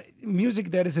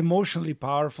music that is emotionally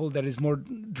powerful, that is more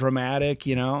dramatic,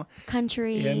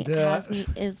 Country And,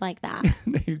 is like that.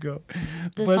 There you go.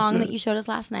 The But, song that you showed us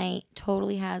last night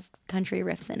totally has country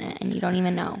riffs in it, and you don't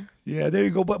even know. Yeah, there you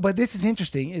go. But this is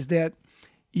interesting, is that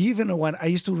even when I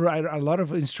used to write a lot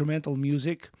of instrumental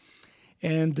music,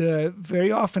 and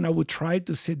very often I would try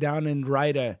to sit down and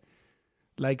write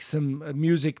some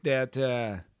music that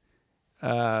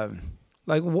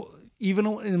even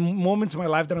in moments in my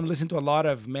life that I'm listening to a lot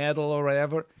of metal or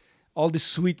whatever, all these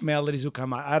sweet melodies will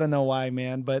come out. I don't know why,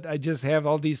 man, but I just have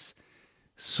all these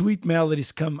sweet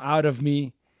melodies come out of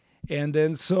me. And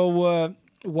then so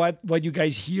what you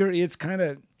guys hear, it's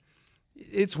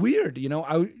weird,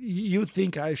 you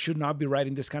think I should not be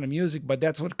writing this kind of music, but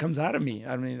that's what comes out of me.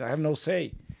 I mean, I have no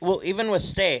say. Well, even with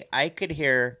Stay, I could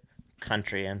hear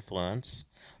country influence,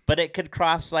 but it could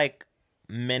cross like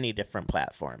many different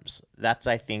platforms. That's,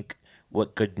 I think,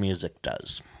 what good music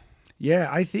does. Yeah,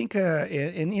 I think,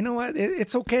 and you know what?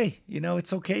 It's okay.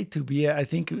 It's okay to be.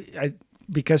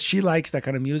 Because she likes that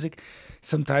kind of music.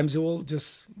 Sometimes it will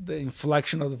just the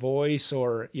inflection of the voice,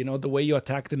 or the way you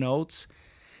attack the notes.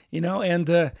 And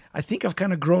I think I've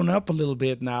kind of grown up a little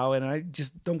bit now, and I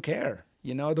just don't care.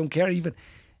 I don't care even.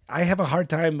 I have a hard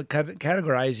time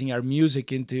categorizing our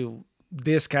music into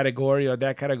this category or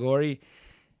that category,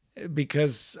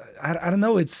 because I don't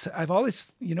know. I've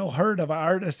always heard of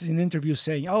artists in interviews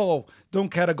saying, "Oh,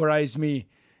 don't categorize me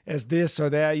as this or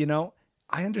that."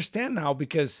 I understand now,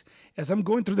 because as I'm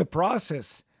going through the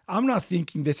process, I'm not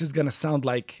thinking this is gonna sound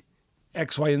like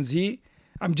X, Y, and Z.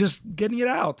 I'm just getting it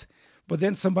out. But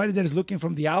then somebody that is looking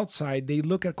from the outside, they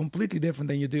look at completely different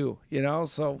than you do,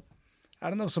 So I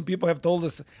don't know. Some people have told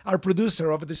us, our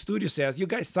producer over the studio says, you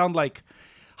guys sound like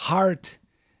Heart,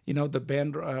 the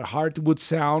band Heart would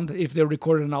sound if they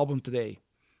recorded an album today.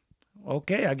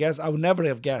 Okay, I guess I would never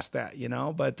have guessed that,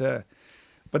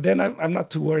 but then I'm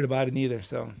not too worried about it either.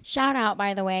 So Shout out,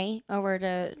 by the way, over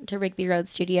to Rigby Road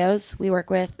Studios. We work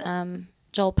with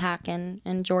Joel Pack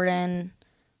and Jordan.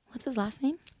 What's his last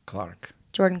name? Clark.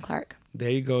 Jordan Clark. There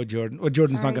you go, Jordan. Well,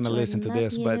 Jordan's Sorry, not going to Jordan, listen to love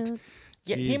this, you. but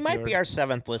Yeah, he Jeez, might be Jordan. our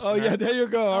 7th listener. Oh yeah, there you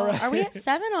go. All right. Are we at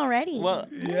 7 already? Well,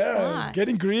 Yeah, gosh.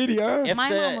 getting greedy, huh? if My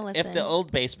mom will the listen.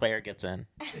 old bass player gets in,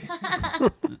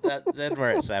 then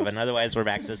we're at 7. Otherwise, we're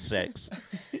back to 6.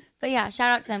 But yeah,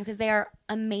 shout out to them, because they are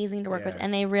amazing to work with, Yeah.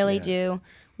 and they really Yeah. do.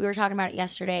 We were talking about it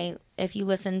yesterday. If you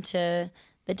listen to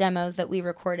the demos that we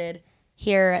recorded,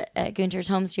 here at Gunter's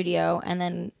home studio, and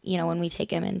then when we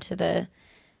take him into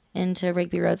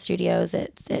Rigby Road Studios,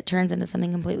 it turns into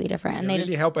something completely different. And They they really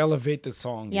just help elevate the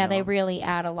song. yeah, you know? they really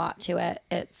add a lot to it.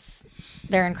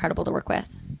 They're incredible to work with.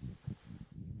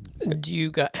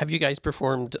 Have you guys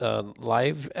performed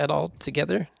live at all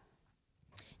together?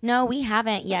 No, we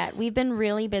haven't yet. We've been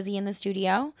really busy in the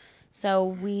studio, so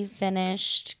we've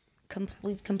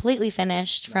completely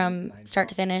finished from start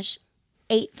to finish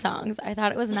 8 songs. I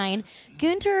thought it was 9.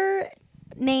 Gunter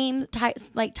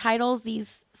titles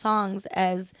these songs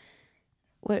as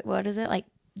what is it, like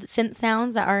synth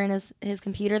sounds that are in his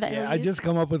computer that he'll I use? just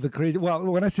come up with the crazy. Well,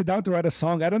 when I sit down to write a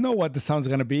song, I don't know what the sound's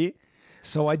gonna be,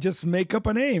 so I just make up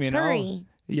a name. Curry.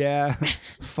 Yeah,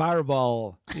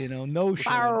 Fireball.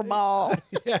 Notion. Fireball.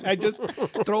 Yeah, I just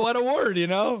throw out a word.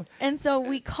 And so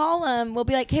we call him. We'll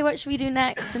be like, "Hey, what should we do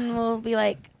next?" And we'll be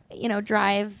like,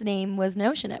 Drive's name was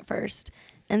Notion at first.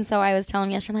 And so I was telling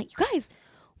him yesterday, I'm like, "You guys,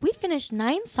 we finished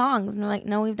 9 songs." And they're like,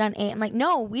 "No, we've done 8." I'm like,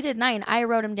 "No, we did 9. I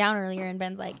wrote them down earlier." And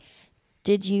Ben's like,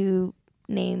 "Did you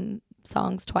name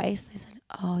songs twice?" I said,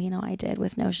 "Oh, I did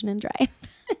with Notion and Drive."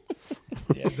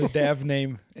 Yeah, the dev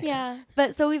name. Yeah.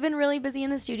 But so we've been really busy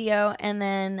in the studio. And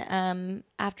then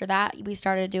after that, we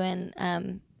started doing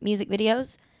music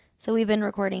videos. So we've been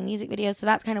recording music videos. So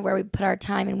that's kind of where we put our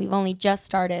time. And we've only just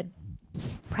started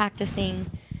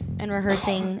practicing and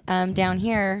rehearsing down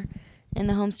here in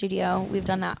the home studio. We've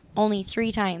done that only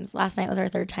 3 times. Last night was our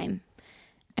 3rd time.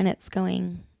 And I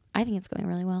think it's going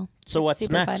really well. So It's what's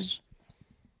super next? fun.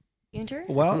 Gunter?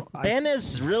 Well, Ben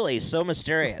is really so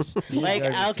mysterious.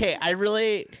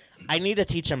 I need to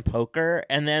teach him poker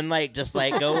and then just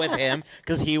go with him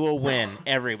because he will win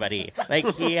everybody.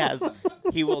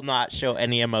 He will not show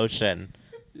any emotion.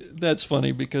 That's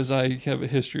funny because I have a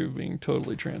history of being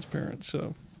totally transparent.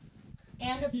 So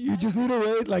you just need to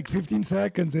wait like 15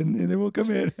 seconds and they will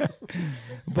come in.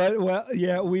 But we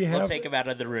have. We'll take him out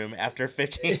of the room after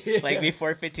 15,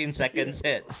 before 15 seconds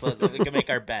hit, so that we can make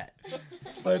our bet.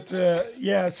 But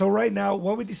so right now,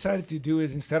 what we decided to do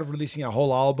is instead of releasing a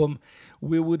whole album,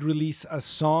 we would release a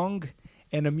song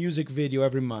and a music video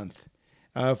every month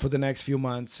for the next few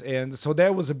months. And so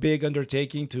that was a big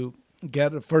undertaking to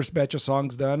get the first batch of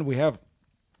songs done. We have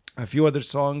a few other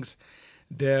songs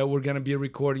that we're going to be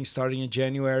recording starting in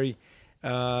January.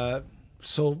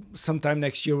 So sometime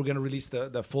next year, we're going to release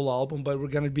the full album, but we're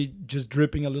going to be just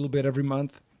dripping a little bit every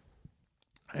month.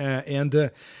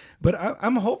 But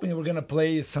I'm hoping we're gonna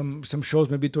play some shows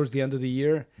maybe towards the end of the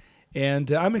year, and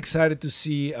I'm excited to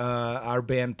see our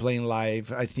band playing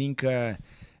live. I think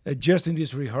just in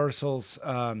these rehearsals,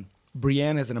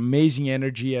 Brienne has an amazing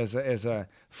energy as a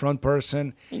front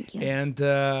person. Thank you. And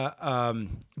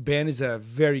Ben is a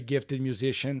very gifted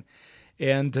musician,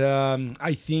 and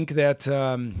I think that.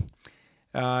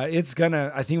 I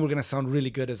think we're gonna sound really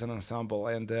good as an ensemble,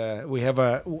 and we have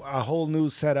a whole new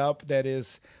setup that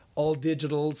is all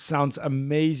digital. Sounds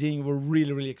amazing. We're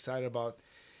really, really excited about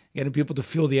getting people to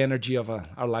feel the energy of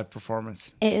our live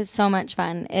performance. It is so much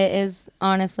fun. It is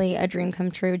honestly a dream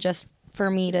come true just for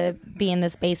me to be in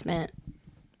this basement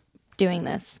doing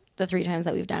this the 3 times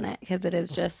that we've done it, because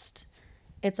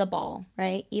it's a ball,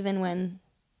 right? Even when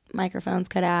microphones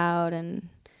cut out and.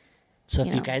 So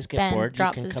if you guys get Ben bored, you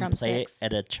drops can his come play drumsticks.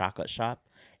 at a chocolate shop.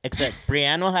 Except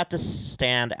Brienne will have to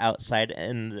stand outside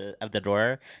of the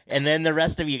door, and then the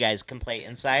rest of you guys can play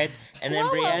inside, and then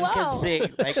Whoa, Brienne whoa. can sing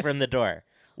from the door.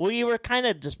 Well, you were kind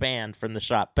of just banned from the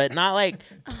shop, but not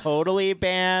totally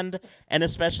banned, and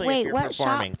especially if Wait, you're what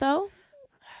performing. shop though?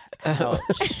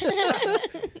 Ouch.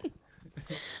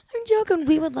 I'm joking.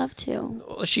 We would love to.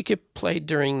 Well, she could play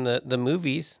during the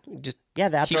movies. Just Yeah,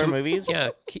 the outdoor keep- movies. Yeah,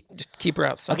 just keep her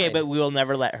outside. Okay, but we will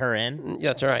never let her in. Yeah,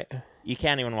 that's all right. You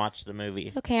can't even watch the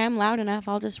movie. Okay, I'm loud enough.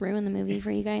 I'll just ruin the movie for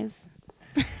you guys.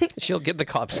 She'll get the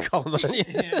cops called on you.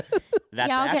 That's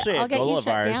Yeah, actually I'll a get goal you of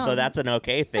shut ours, so down. that's an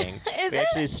okay thing. Is We it?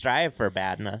 actually strive for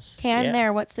badness. Okay, I'm Yeah.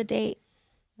 there. What's the date?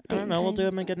 I don't know. We'll do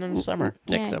them again in the summer.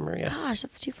 Next summer, yeah. Gosh,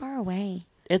 that's too far away.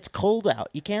 It's cold out.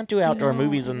 You can't do outdoor know,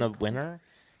 movies it in the is cold. winter.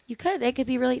 You could. It could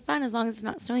be really fun as long as it's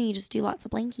not snowing. You just do lots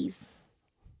of blankies.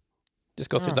 Just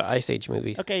go through the Ice Age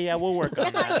movies. Okay, yeah, we'll work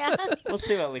on that. yeah. We'll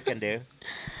see what we can do.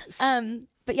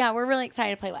 But yeah, we're really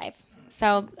excited to play live.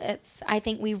 So I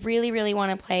think we really, really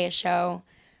want to play a show.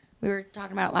 We were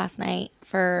talking about it last night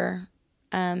for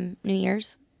New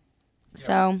Year's.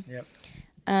 So Yep.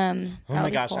 Oh my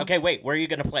gosh. Okay, wait. Where are you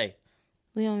going to play?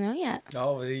 we don't know yet.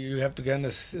 Oh, you have to kind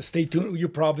of stay tuned. You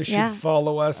probably should Yeah.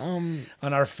 follow us on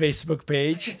our Facebook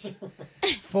page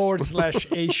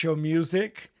 /A Show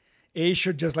Music.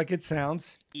 Aisha, just like it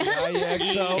sounds.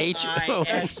 EIXO.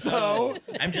 EIXO.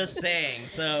 I'm just saying.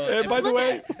 So, And by the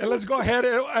way, and let's go ahead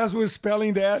as we're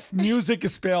spelling that. Music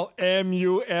is spelled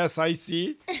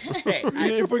MUSIC.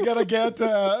 hey, If we're gonna get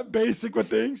basic with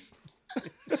things.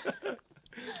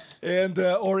 And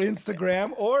or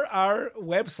Instagram or our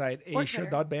website, Or Twitter.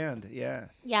 Aisha.band. Yeah.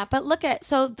 Yeah, but look at,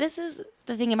 so this is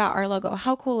the thing about our logo.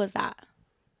 How cool is that?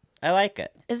 I like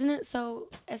it. Isn't it so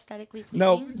aesthetically pleasing?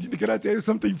 Now, can I tell you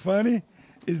something funny?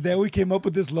 Is that we came up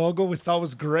with this logo we thought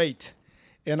was great.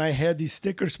 And I had these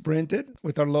stickers printed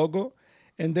with our logo.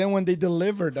 And then when they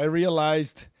delivered, I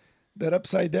realized that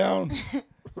upside down,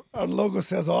 our logo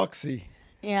says Oxy.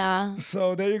 Yeah.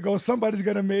 So there you go. Somebody's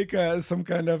going to make some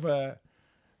kind of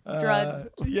Drug.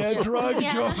 drug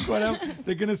Yeah. joke, whatever.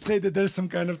 They're going to say that there's some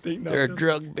kind of thing. No, They're a just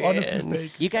drug honest band.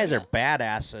 mistake. You guys are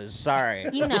badasses. Sorry.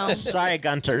 You know, Sorry,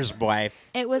 Gunter's wife.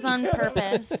 it was on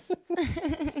purpose.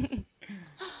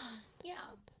 Yeah.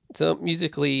 So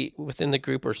musically, within the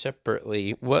group or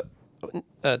separately, what?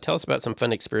 Tell us about some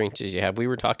fun experiences you have. We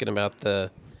were talking about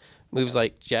the Moves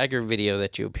Like Jagger video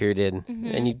that you appeared in,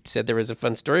 and you said there was a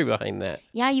fun story behind that.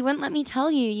 Yeah, you wouldn't let me tell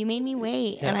you. You made me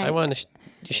wait. Yeah, and I wanted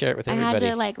to share it with I everybody.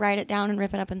 had to like write it down and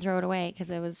rip it up and throw it away because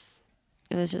it was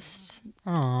just.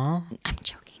 Aww. I'm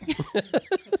joking.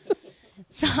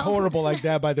 So Horrible like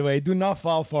that, by the way. Do not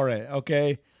fall for it,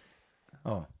 okay?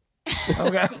 Oh.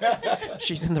 Okay.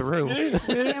 She's in the room.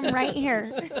 I'm right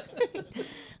here.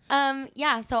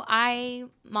 Yeah. So I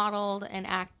modeled and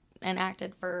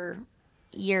acted for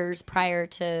years prior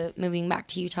to moving back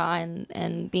to Utah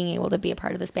and being able to be a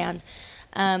part of this band.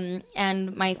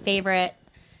 And my favorite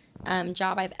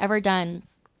job I've ever done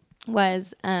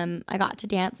was I got to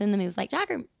dance in the Moves Like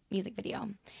Jagger music video.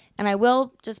 And I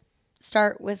will just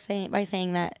start with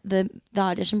saying that the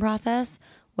audition process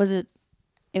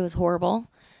it was horrible.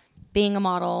 Being a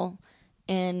model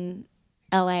in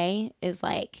LA is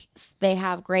like, they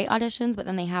have great auditions, but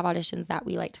then they have auditions that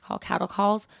we like to call cattle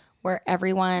calls, where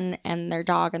everyone and their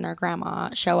dog and their grandma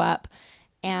show up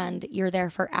and you're there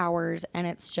for hours and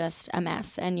it's just a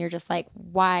mess. And you're just like,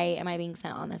 why am I being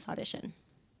sent on this audition?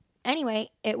 Anyway,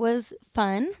 it was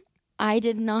fun. I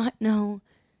did not know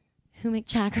who Mick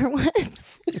Jagger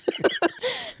was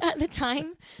at the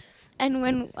time. And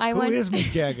when I Who went... is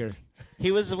Mick Jagger?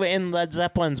 He was in Led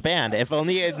Zeppelin's band. If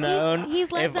only you had known.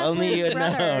 He's Led if only you had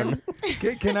Zeppelin's brother.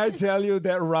 known. Can I tell you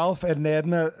that Ralph and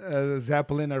Edna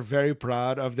Zeppelin are very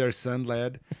proud of their son,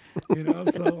 Led? You know,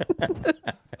 so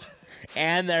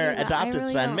And their Yeah, I adopted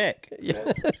really son, don't.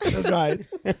 Mick. that's right.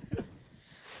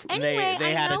 Anyway,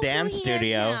 they I had a know dance who he is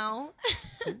studio. now.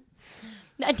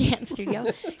 A dance studio.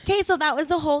 Okay, so that was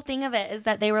the whole thing of it, is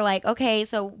that they were like, okay,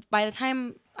 so by the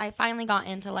time I finally got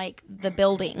into like the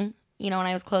building, you know, when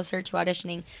I was closer to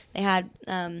auditioning, they had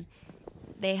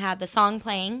the song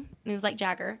playing, Moves Like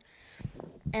Jagger,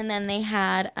 and then they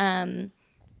had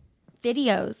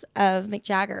videos of Mick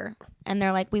Jagger, and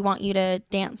they're like, we want you to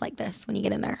dance like this when you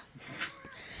get in there.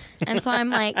 And so I'm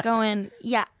like going,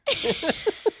 yeah.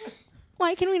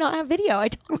 Why can we not have video? I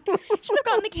should have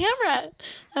gotten the camera.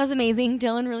 That was amazing.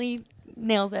 Dylan really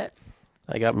nails it.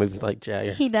 I got Moves Like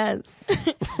Jagger. He does.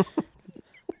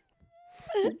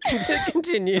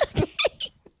 Continue.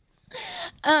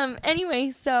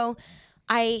 Anyway, so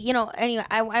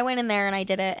I went in there and I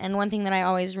did it. And one thing that I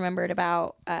always remembered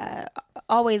about,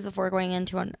 always before going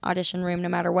into an audition room, no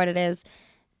matter what it is,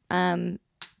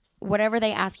 whatever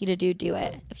they ask you to do, do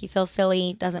it. If you feel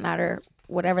silly, doesn't matter.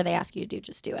 Whatever they ask you to do,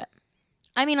 just do it.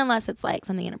 I mean, unless it's like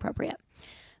something inappropriate.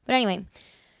 But anyway,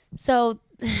 so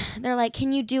they're like,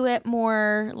 can you do it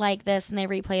more like this? And they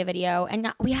replay a video.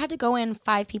 And we had to go in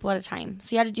 5 people at a time.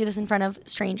 So you had to do this in front of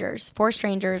strangers, 4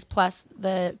 strangers plus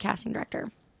the casting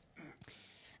director.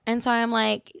 And so I'm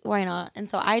like, why not? And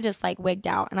so I just like wigged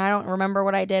out. And I don't remember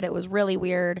what I did. It was really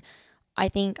weird. I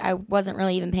think I wasn't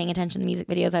really even paying attention to the music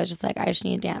videos. I was just like, I just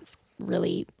need to dance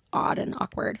really odd and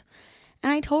awkward.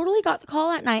 And I totally got the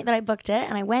call that night that I booked it,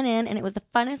 and I went in, and it was the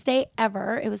funnest day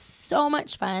ever. It was so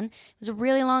much fun. It was a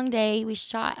really long day. We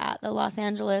shot at the Los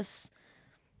Angeles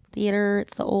Theater.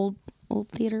 It's the old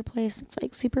theater place. It's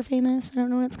like super famous. I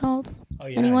don't know what it's called. Oh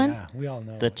yeah, Anyone? yeah, we all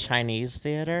know. The Chinese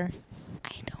theater.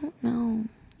 I don't know.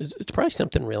 It's probably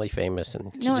something really famous, and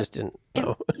she No, just didn't It-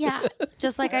 know. yeah,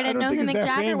 just like I didn't know don't who think Mick it's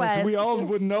that Jagger famous. was. We all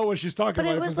would know what she's talking But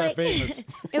about it if was it's like that famous.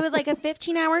 it was like a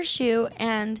 15-hour shoot,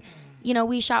 and you know,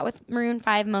 we shot with Maroon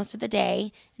 5 most of the day.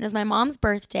 And it was my mom's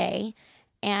birthday,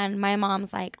 and my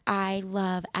mom's like, I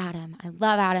love Adam. I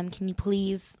love Adam. Can you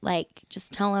please like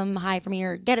just tell him hi from me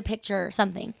or get a picture or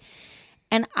something?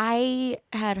 And I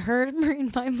had heard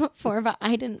Maroon 5 before, but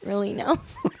I didn't really know.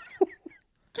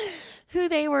 who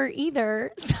they were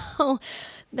either. So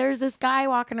there's this guy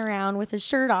walking around with his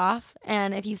shirt off.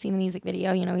 And if you've seen the music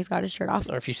video, you know, he's got his shirt off.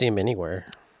 Or if you see him anywhere.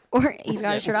 Or he's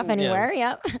got his shirt off anywhere.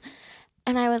 Yep.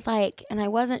 And I was like, and I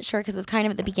wasn't sure because it was kind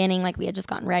of at the beginning, like we had just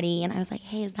gotten ready. And I was like,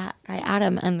 hey, is that guy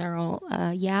Adam? And they're all,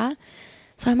 yeah.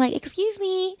 So I'm like, excuse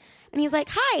me. And he's like,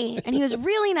 hi. And he was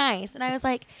really nice. And I was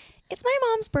like, it's my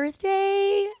mom's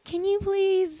birthday. Can you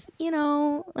please, you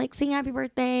know, like sing happy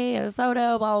birthday, a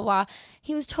photo, blah, blah, blah.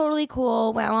 He was totally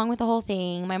cool, went along with the whole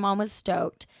thing. My mom was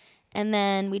stoked. And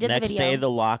then we did Next the video. day, the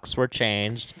locks were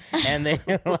changed, and they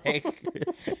like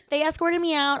They escorted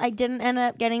me out. I didn't end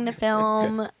up getting to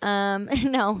film.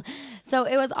 No. So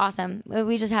it was awesome.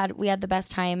 We had the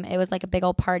best time. It was like a big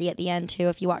old party at the end too.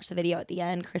 If you watch the video at the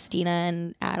end, Christina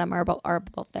and Adam are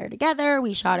both there together.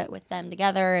 We shot it with them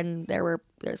together, and there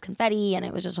was confetti, and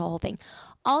it was just a whole thing.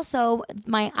 Also,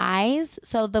 my eyes.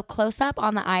 So the close up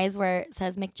on the eyes where it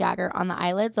says Mick Jagger on the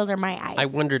eyelids, those are my eyes. I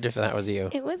wondered if that was you.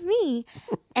 It was me.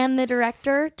 And the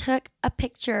director took a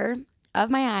picture of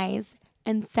my eyes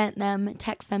and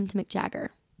text them to Mick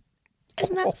Jagger.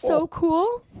 Isn't that so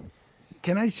cool?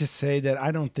 Can I just say that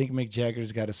I don't think Mick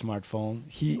Jagger's got a smartphone.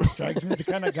 He strikes me the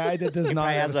kind of guy that does not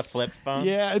probably have has a flip phone.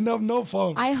 Yeah, no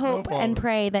phone. I hope No phone. and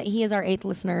pray that he is our 8th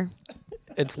listener.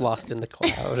 It's lost in the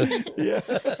cloud. Isn't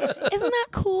that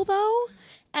cool though?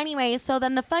 Anyway, so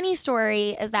then the funny story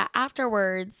is that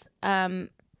afterwards,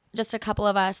 just a couple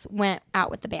of us went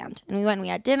out with the band, and we went and we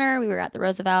had dinner. We were at the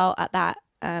Roosevelt at that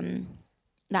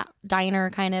diner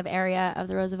kind of area of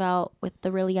the Roosevelt with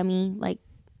the really yummy, like,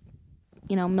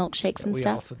 you know, milkshakes and We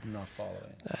stuff. also did not follow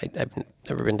it. I've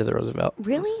never been to the Roosevelt.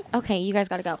 Really? Okay, you guys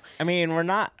got to go. I mean, we're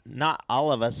not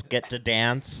all of us get to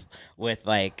dance with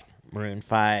like Maroon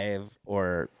 5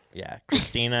 or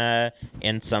Christina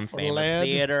in some famous Led.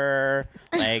 theater,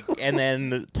 like, and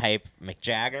then type Mick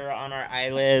Jagger on our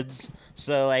eyelids.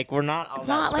 So like, we're not all It's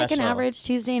that not like an special. average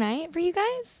Tuesday night for you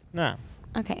guys? No,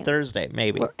 Okay. Thursday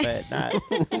maybe, but not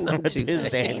Not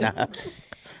Tuesday. No.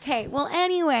 Okay, well,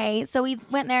 anyway, so we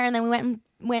went there, and then we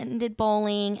went and did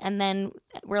bowling, and then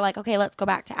we're like, okay, let's go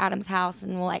back to Adam's house,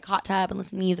 and we'll like hot tub and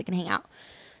listen to music and hang out.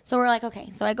 So we're like, okay.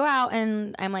 So I go out,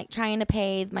 and I'm like trying to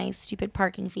pay my stupid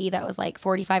parking fee that was like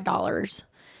 $45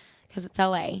 because it's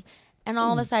LA. And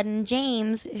all of a sudden,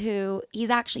 James, he's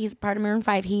part of Maroon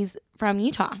 5, he's from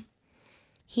Utah.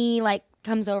 He like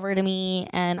comes over to me,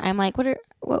 and I'm like, what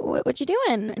you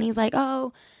doing? And he's like,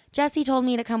 oh, Jesse told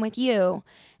me to come with you.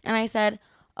 And I said,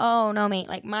 oh no, mate,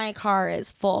 like my car is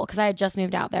full because I had just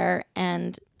moved out there,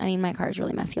 and I mean my car is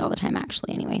really messy all the time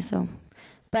actually anyway, so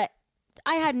but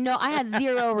I had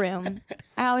zero room.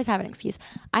 I always have an excuse.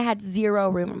 I had zero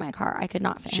room in my car. I could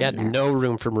not fit She him had in there. no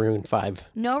room for Maroon 5.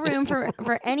 No room for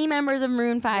any members of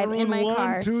Maroon 5 in my 1,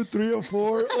 car. 2, 3, or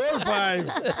 4, or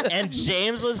 5. And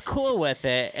James was cool with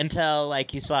it until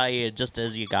like he saw you just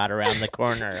as you got around the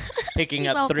corner, picking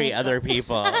He's all up 3 thankful. other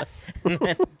people,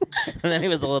 and then he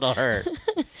was a little hurt.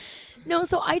 No,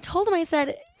 so I told him, I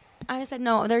said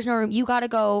no, there's no room. You got to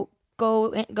go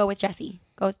with Jesse.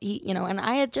 And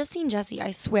I had just seen Jesse,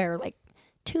 I swear, like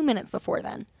 2 minutes before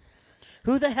then.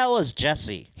 Who the hell is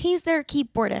Jesse? He's their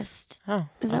keyboardist. Oh,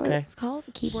 Is that what okay. it's called?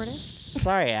 A keyboardist?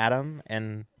 Sorry, Adam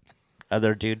and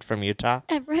other dude from Utah.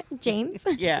 Everett, James.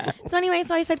 Yeah. So anyway,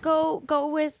 so I said, go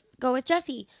with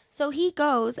Jesse. So he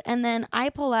goes, and then I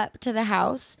pull up to the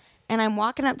house, and I'm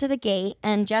walking up to the gate,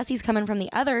 and Jesse's coming from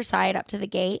the other side up to the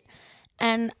gate.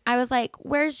 And I was like,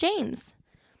 where's James?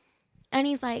 And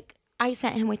he's like, I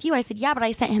sent him with you. I said, yeah, but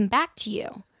I sent him back to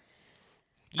you.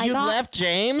 You thought- left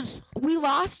James? We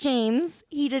lost James.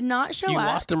 He did not show You up.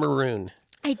 lost a Maroon.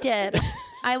 I did.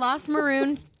 I lost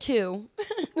Maroon too.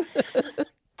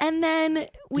 And then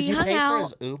we Did you hung pay out. for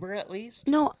his Uber at least?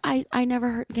 No, I never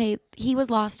heard. Okay, he was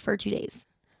lost for 2 days.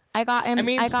 I got him. I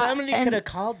mean, somebody and could have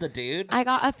called the dude. I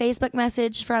got a Facebook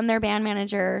message from their band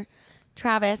manager,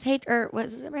 Travis. Hey, or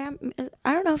was it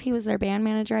I don't know if he was their band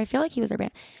manager. I feel like he was their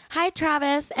band. Hi,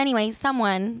 Travis. Anyway,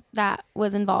 someone that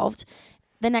was involved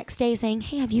the next day saying,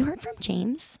 "Hey, have you heard from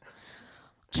James?"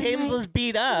 James like, was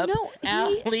beat up no,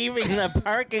 out leaving the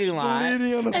parking lot.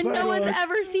 Leaning on the And no one's sidewalk.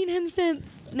 ever seen him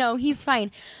since. No, he's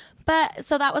fine. But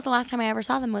so that was the last time I ever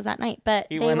saw them was that night. But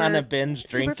He they went on were a binge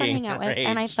super fun to drinking hang out with,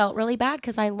 and I rage. felt really bad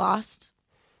because I lost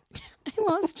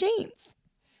James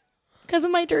because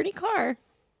of my dirty car.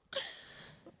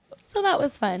 So that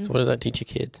was fun. So what does that teach you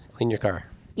kids? Clean your car.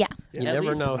 Yeah, You At never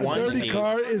least know. one Dirty seat.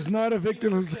 car is not a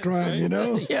victimless crime, you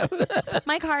know? Yeah.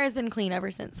 my car has been clean ever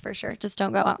since for sure. Just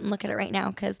don't go out and look at it right now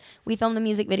because we filmed a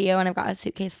music video and I've got a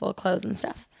suitcase full of clothes and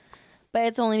stuff. But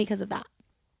it's only because of that.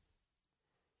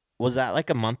 Was that like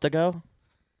a month ago?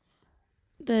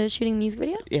 The shooting the music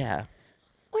video. Yeah.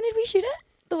 When did we shoot it?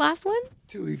 The last one?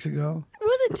 2 weeks ago. It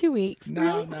wasn't 2 weeks. No,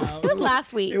 really? no. It was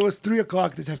last week. It was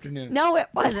 3:00 this afternoon. No, it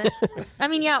wasn't. I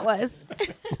mean, yeah, it was.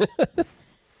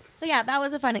 So yeah, that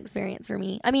was a fun experience for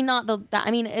me. I mean,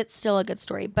 it's still a good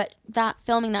story, but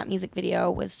filming that music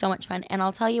video was so much fun. And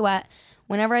I'll tell you what,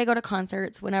 whenever I go to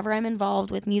concerts, whenever I'm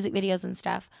involved with music videos and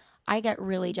stuff, I get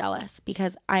really jealous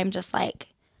because I'm just like,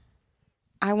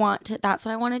 that's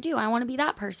what I want to do. I want to be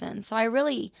that person. So I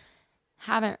really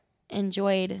haven't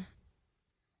enjoyed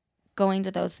going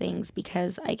to those things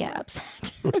because I get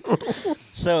upset.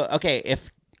 So, okay,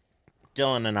 if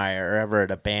Dylan and I are ever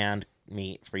at a band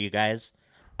meet for you guys,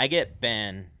 I get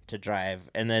Ben to drive,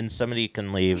 and then somebody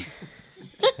can leave.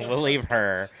 We'll leave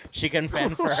her. She can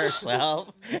fend for herself,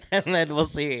 and then we'll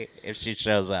see if she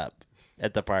shows up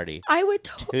at the party I would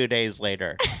 2 days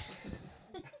later.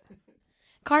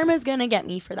 Karma's gonna get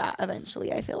me for that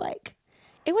eventually, I feel like.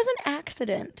 It was an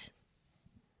accident.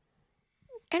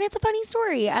 And it's a funny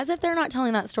story, as if they're not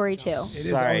telling that story too. It is-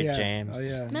 Sorry, yeah. James. Oh,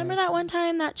 yeah. Remember that one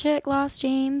time that chick lost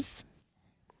James?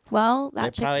 Well, that They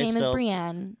chick's probably name is still-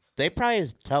 Brienne. They probably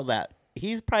tell that.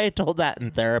 He's probably told that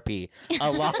in therapy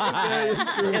a lot.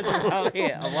 It's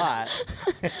probably a lot.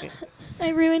 I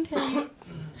ruined him.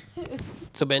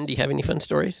 So Ben, do you have any fun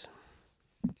stories?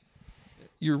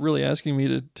 You're really asking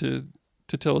me to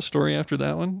tell a story after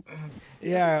that one?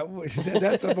 Yeah,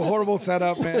 that's a horrible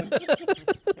setup, man.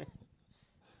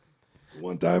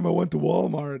 One time I went to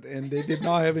Walmart and they did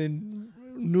not have any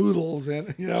noodles,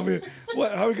 and I mean,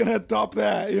 how are we gonna top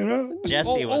that?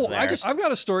 Jesse was there. I've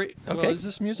got a story. Okay. Well, is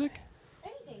this music?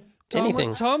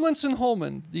 Anything. Tomlinson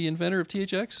Holman, the inventor of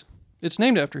THX. It's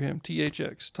named after him,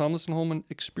 THX, Tomlinson Holman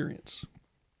Experience.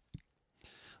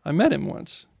 I met him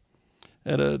once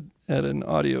at an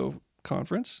audio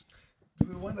conference. Do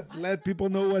we want to let people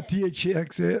know what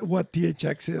THX is? What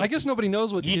THX is? I guess nobody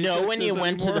knows what You THX know when you is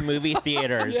went to the anymore. movie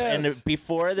theaters Yes. and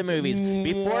before the movies,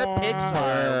 before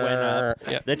Pixar went up,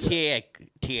 Yeah. the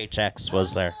THX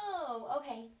was there. Oh,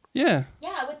 okay. Yeah,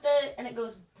 Yeah, and it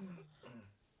goes,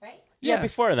 right? Yeah, Yeah.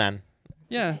 before then.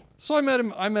 yeah. So I met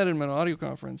him at an audio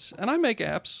conference, and I make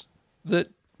apps that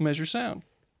measure sound.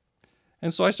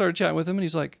 And so I started chatting with him, and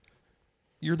he's like,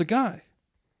 "You're the guy.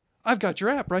 I've got your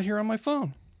app right here on my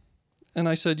phone." And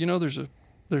I said, "There's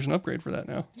an upgrade for that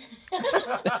now."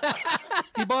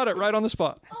 He bought it right on the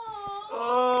spot.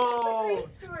 Oh,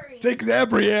 Great story. take that,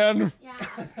 Brienne. Yeah.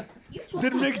 You told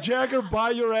Did me Mick Jagger buy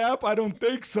your app? I don't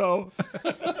think so.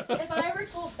 If I ever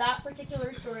told that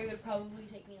particular story, it would probably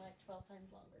take me like 12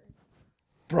 times longer.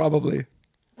 Probably.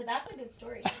 But that's a good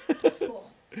story. That's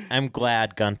cool. I'm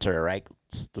glad Gunter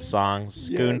writes the songs.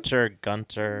 Yes.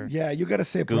 Gunter. Yeah, you gotta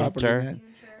say properly, Gunter. man.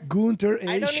 Gunter A.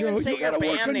 I don't Show. even say You your gotta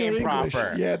work band on your name English.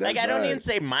 proper. Yeah, that's I don't right. even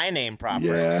say my name proper.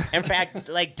 Yeah. In fact,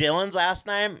 like Dylan's last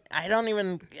name, I don't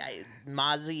even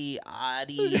Mozzie,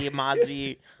 Adi,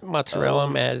 Mozzie, Mozzarella,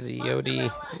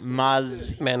 Mazziotti,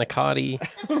 Maz. Manicotti.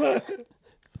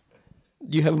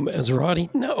 Do you have Maserati?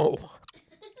 No.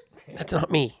 That's not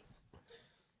me.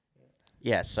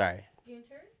 Yeah, sorry.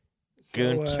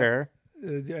 So, Gunter.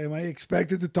 am I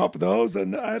expected to top those?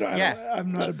 And Yeah.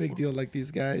 I'm not a big deal like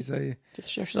these guys. Just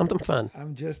share something fun.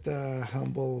 I'm just a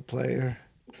humble player.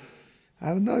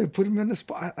 I don't know. You put him in the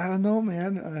spot. I don't know,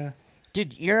 man.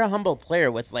 Dude, you're a humble player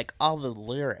with like all the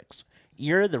lyrics.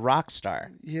 You're the rock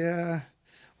star. Yeah.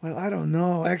 Well, I don't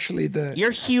know. Actually,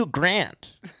 You're Hugh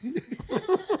Grant.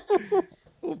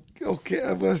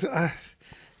 okay.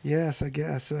 Yes, I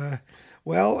guess. I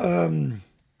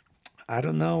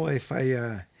don't know if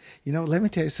I. Let me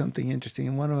tell you something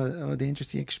interesting. One of the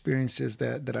interesting experiences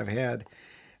that I've had.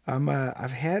 I've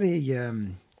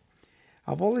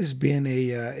always been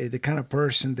the kind of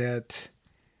person that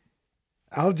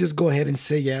I'll just go ahead and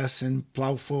say yes and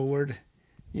plow forward,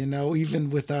 even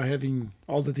without having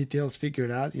all the details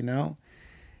figured out,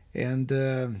 And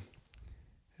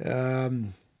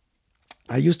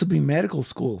I used to be in medical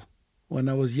school when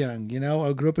I was young.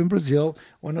 I grew up in Brazil.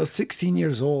 When I was 16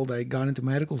 years old, I got into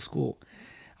medical school.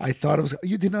 I thought it was.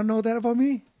 You did not know that about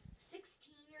me?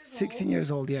 16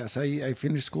 years old, yes. I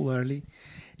finished school early,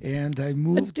 and I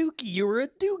moved. Dookie, you were a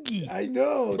dookie. I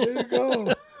know. There you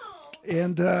go.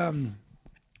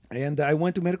 And I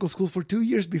went to medical school for 2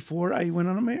 years before I went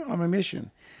on my mission,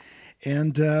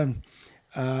 and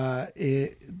I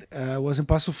was in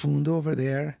Passo Fundo over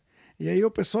there. E aí, o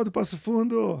pessoal do Passo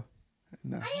Fundo.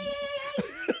 No.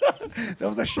 That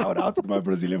was a shout out to my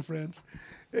Brazilian friends,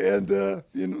 and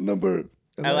number.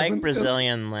 11, I like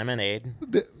Brazilian lemonade.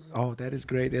 Oh, that is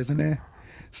great, isn't it?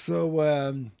 So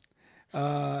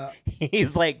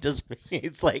He's like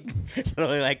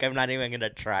totally like, I'm not even gonna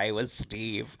try with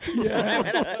Steve. So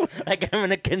I'm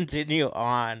gonna continue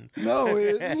on. No,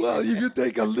 well, if you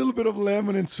take a little bit of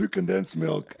lemon and sweet condensed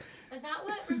milk, Is that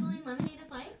what Brazilian lemonade is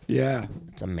like? yeah,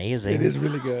 It's amazing. it is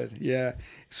really good. Yeah,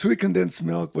 sweet condensed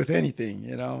milk with anything,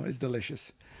 is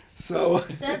delicious. So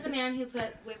Says the man who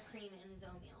put whipped cream in his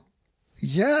oatmeal.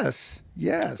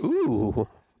 yes. Ooh.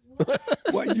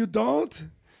 What you don't?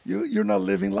 You're not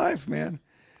living life, man.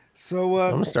 So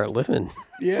I'm gonna start living.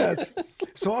 yes.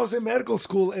 So I was in medical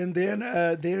school, and then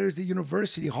there's the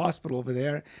university hospital over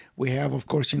there. We have, of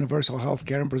course, universal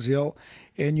healthcare in Brazil,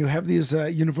 and you have these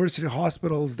university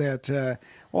hospitals that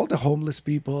all the homeless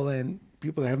people and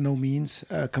people that have no means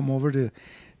come over to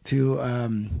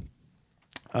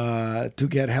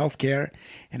get healthcare.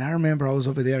 And I remember I was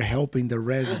over there helping the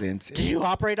residents. Did you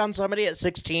operate on somebody at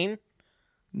 16?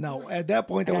 No, at that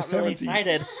point I was Got really 17.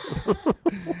 excited.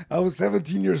 I was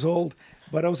 17 years old,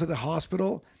 but I was at the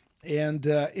hospital, and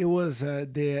it was I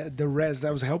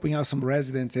was helping out some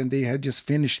residents, and they had just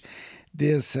finished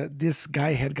this. This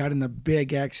guy had gotten in a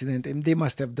big accident, and they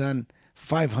must have done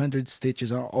 500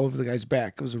 stitches all over the guy's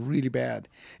back. It was really bad.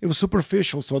 It was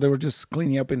superficial, so they were just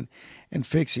cleaning up and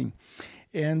fixing.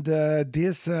 And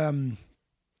this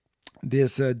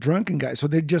drunken guy, so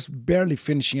they're just barely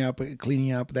finishing up,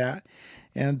 cleaning up that.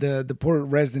 And the poor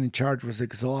resident in charge was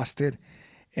exhausted.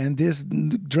 And this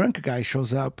drunk guy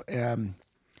shows up.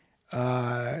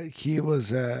 He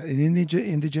was an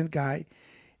indigent guy.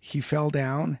 He fell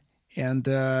down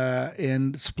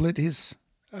and split his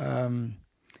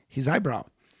eyebrow.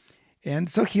 And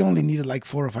so he only needed like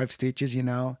 4 or 5 stitches,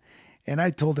 And I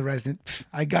told the resident,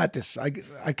 I got this. I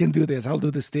can do this. I'll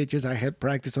do the stitches. I had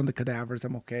practice on the cadavers.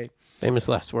 I'm okay. Famous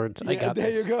last words. I got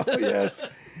there this. you go. Yes.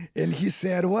 And he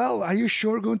said, well, are you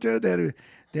sure, Gunther,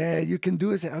 that you can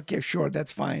do it? I said, okay, sure.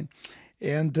 That's fine.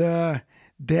 And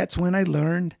that's when I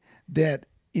learned that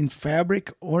in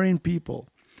fabric or in people,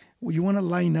 you want to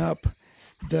line up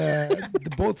the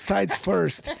both sides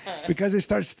first, because they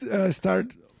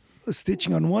start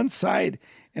stitching on one side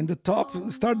and the top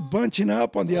start bunching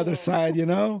up on the other side,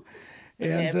 And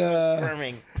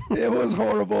squirming. it was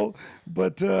horrible.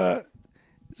 But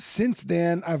since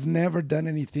then, I've never done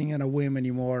anything on a whim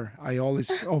anymore. I always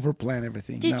overplan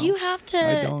everything. Did No, you have to?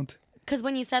 I don't. Because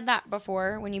when you said that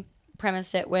before, when you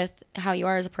premised it with how you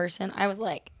are as a person, I was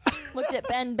like, looked at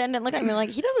Ben. Ben didn't look at me like,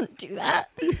 he doesn't do that.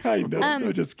 I know.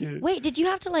 No, just kidding. Wait, did you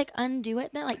have to undo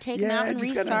it then? Take them out and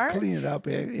just restart? gotta clean it up.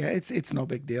 Yeah, it's no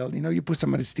big deal. You put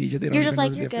some anesthesia, they don't You're even just know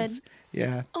like, the you're difference. good.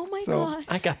 Yeah. Oh my So, god.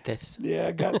 I got this. Yeah,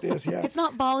 I got this. Yeah. It's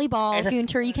not volleyball,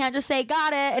 Gunter. You can't just say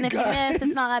got it, and if you miss,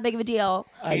 it's not that big of a deal.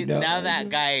 I know. Now that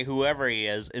guy, whoever he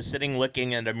is sitting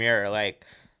looking in the mirror like,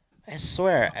 I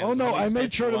swear. Oh no! I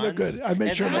made sure to look good. I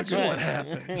made sure to look That's good. what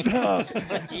happened. No,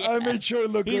 I made sure to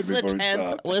look He's good the before we 10th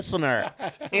stopped. listener.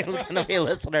 He's going to be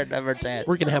listener number 10.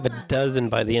 We're gonna have a dozen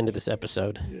by the end of this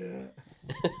episode.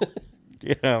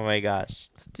 Oh my gosh.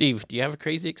 Steve, do you have a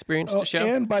crazy experience Oh, to show?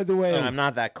 and by the way, I'm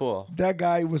not that cool. that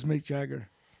guy was Mick Jagger.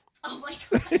 Oh my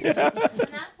god. And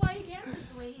that's why he dances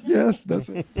the way he does. Yes, that's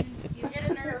it. You hit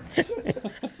a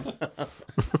nerve.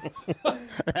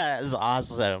 That is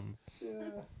awesome.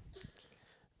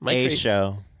 My, A cra-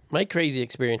 show. my crazy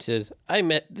experience is I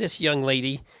met this young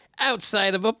lady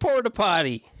outside of a porta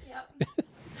potty. Yep.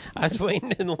 I was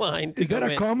waiting in line to Is that go a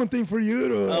in. common thing for you?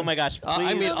 To, Oh my gosh, please.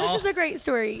 I mean, This is a great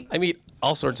story. I meet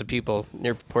all sorts of people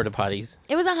near porta potties.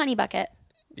 It was a honey bucket.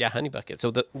 Yeah, honey bucket.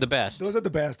 So the best. those are the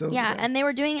best. Those are Yeah, the best. and they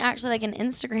were doing actually an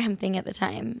Instagram thing at the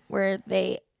time where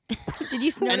they. Did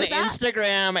you An notice that?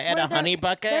 Instagram at Where a honey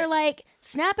bucket? They're like,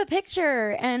 snap a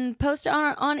picture and post it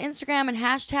on Instagram and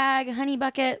hashtag honey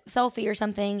bucket selfie or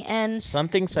something. And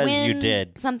Something says you when-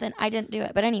 did. something. I didn't do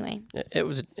it, but anyway, It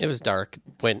was dark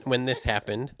when this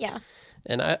happened, yeah.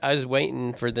 and I was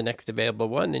waiting for the next available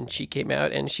one, and she came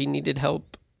out and she needed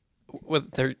help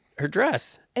with her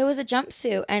dress. It was a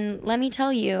jumpsuit, and let me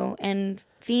tell you, and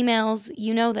females,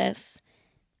 you know this.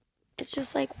 It's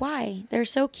just like, why? They're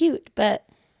so cute, but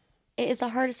it is the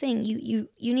hardest thing. You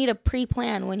need a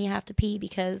pre-plan when you have to pee,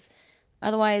 because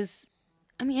otherwise,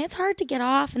 I mean, it's hard to get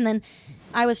off. And then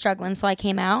I was struggling, so I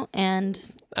came out, and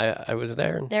I was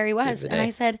there. And there he was, saved the and I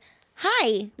day. said,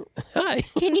 "Hi, Hi.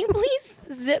 can you please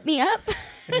zip me up?"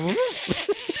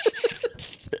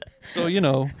 So,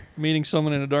 meeting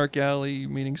someone in a dark alley,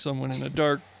 meeting someone in a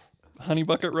dark honey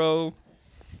bucket row.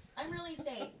 I'm really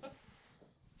safe.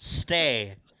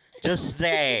 Stay. Just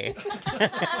stay.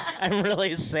 I'm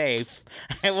really safe.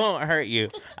 I won't hurt you.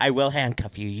 I will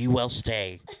handcuff you. You will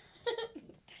stay.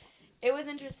 It was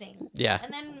interesting. Yeah.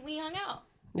 And then we hung out.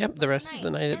 Yep. The rest of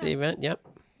the night at the Yeah. event. Yep.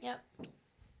 Yep.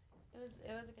 It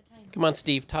It was a good time. Come on,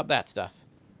 Steve, top that stuff.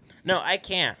 No, I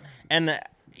can't. And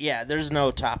yeah, there's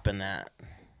no topping that.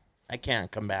 I can't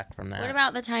come back from that. What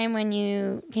about the time when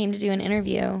you came to do an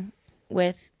interview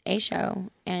with A Show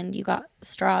and you got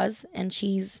straws and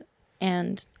cheese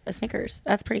and a Snickers?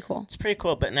 That's pretty cool. It's pretty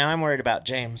cool, but now I'm worried about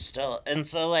James still. And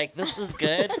so like this is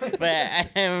good,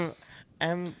 but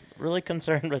I'm really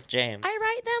concerned with James. I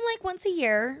write them like once a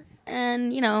year,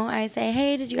 and I say,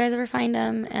 "Hey, did you guys ever find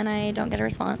them?" And I don't get a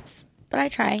response, but I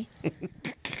try.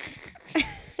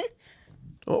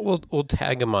 We'll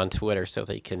tag them on Twitter so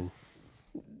they can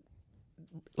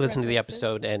listen to the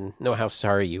episode and know how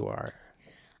sorry you are.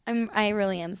 I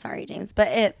really am sorry, James,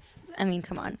 but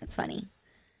come on, it's funny.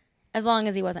 As long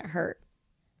as he wasn't hurt,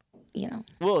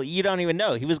 Well, you don't even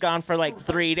know. He was gone for like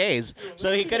 3 days,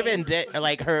 so he could have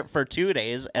been hurt for 2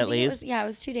 days at least. It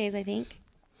was 2 days, I think.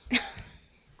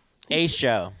 A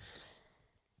Show.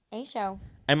 A Show.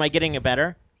 Am I getting it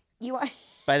better? You are.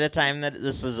 By the time that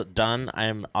this is done,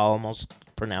 I'm almost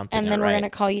pronouncing And it then right. we're gonna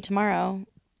call you tomorrow,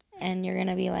 and you're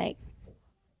gonna be like,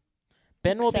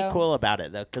 Ben will be So- cool about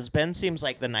it though, because Ben seems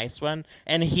like the nice one,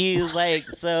 and he's like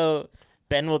so.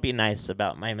 Ben will be nice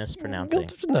about my mispronouncing.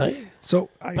 Nice. So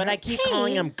But I keep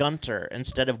calling him Gunter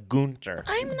instead of Gunter.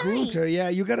 "I'm nice." Gunter, yeah,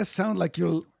 you gotta sound like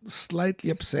you're slightly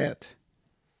upset.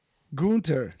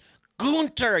 Gunter.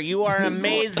 Gunter, you are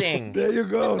amazing. There you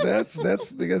go. That's a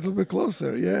little bit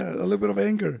closer. Yeah, a little bit of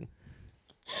anger.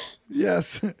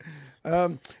 Yes.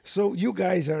 So you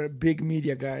guys are big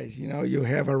media guys. You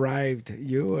have arrived.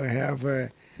 You have.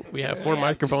 We have 4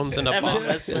 microphones and a 7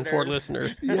 box and 4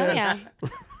 listeners. listeners. Yes.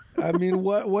 I mean,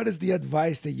 what is the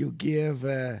advice that you give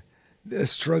a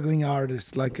struggling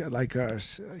artists like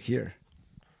ours here?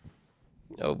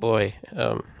 Oh boy,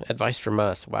 advice from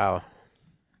us. Wow.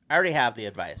 I already have the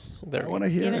advice. I want to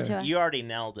hear Give it it. to us. You already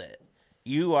nailed it.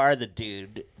 You are the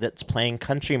dude that's playing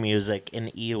country music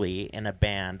in Ely in a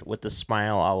band with a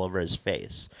smile all over his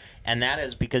face. And that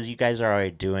is because you guys are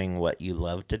already doing what you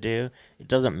love to do. It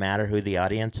doesn't matter who the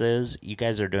audience is. You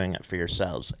guys are doing it for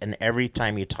yourselves. And every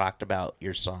time you talked about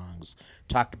your songs,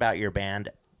 talked about your band,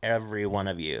 every one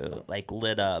of you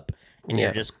lit up and Yeah.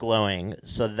 you're just glowing.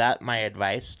 So that my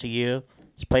advice to you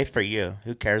is play for you.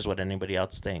 Who cares what anybody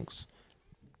else thinks?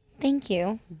 Thank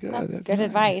you. Good, That's good nice.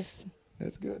 advice.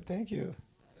 That's good. Thank you.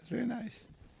 That's very nice.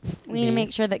 We need to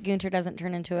make sure that Gunter doesn't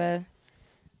turn into a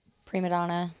prima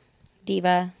donna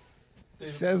diva.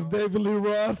 Says David Lee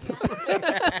Roth.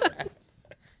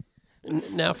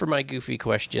 Now for my goofy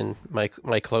question,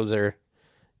 my closer.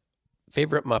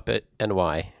 Favorite Muppet and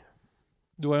why?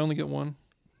 Do I only get one?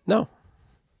 No.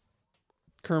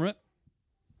 Kermit?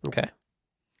 Okay.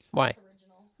 Why?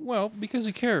 Well, because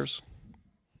he cares.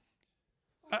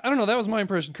 I don't know. That was my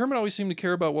impression. Kermit always seemed to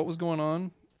care about what was going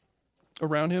on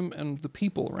around him and the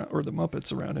people around, or the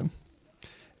Muppets around him.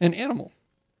 And Animal,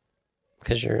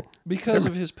 Because you're, because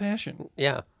of his passion.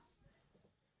 yeah.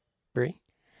 Bree?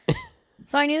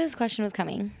 So I knew this question was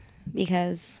coming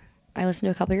because I listened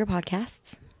to a couple of your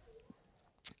podcasts,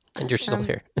 And you're still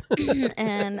here.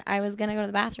 and I was gonna go to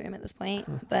the bathroom at this point,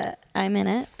 but I'm in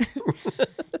it.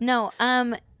 No,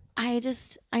 I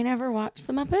never watched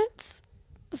the Muppets,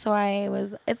 so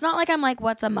it's not like I'm like,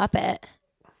 what's a Muppet,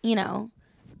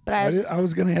 But I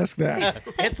was going to ask that.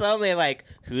 It's only like,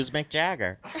 who's Mick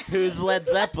Jagger? Who's Led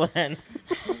Zeppelin?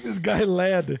 This guy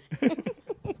led.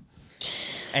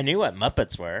 I knew what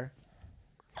Muppets were.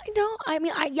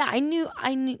 I knew,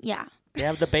 yeah. They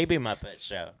have the Baby Muppet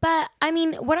show. But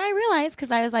what I realized,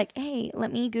 because I was like, hey,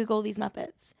 let me Google these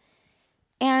Muppets,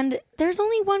 and there's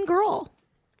only one girl.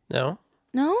 No?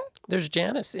 No? There's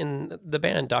Janice in the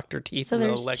band, Dr. Teeth So and the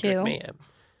there's Electric 2. Mayhem.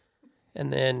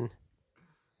 And then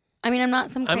I'm not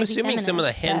some crazy I'm assuming some of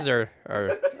the feminist, hens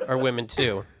but- are women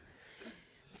too.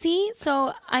 See,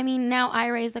 so now I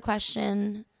raise the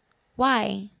question,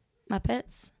 why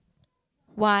Muppets?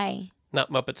 Why?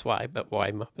 Not Muppets why, but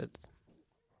why Muppets?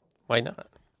 Why not?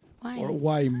 Why? Or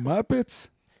why Muppets?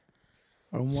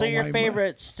 Or So your why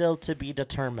favorite's still to be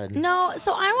determined. No,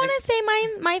 so I want to say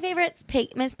my favorite's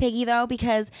Miss Piggy, though,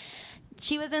 because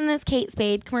she was in this Kate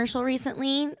Spade commercial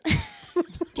recently. Do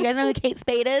you guys know who Kate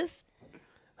Spade is?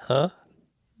 Huh?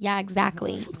 Yeah,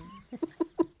 exactly.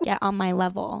 Get on my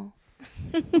level.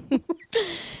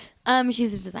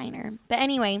 She's a designer. But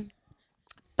anyway,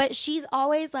 she's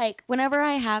always like, whenever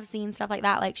I have seen stuff like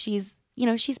that, like she's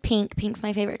pink. Pink's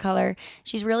my favorite color.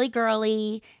 She's really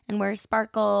girly and wears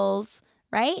sparkles,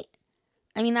 right?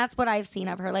 That's what I've seen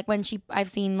of her. Like I've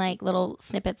seen like little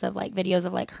snippets of like videos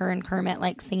of like her and Kermit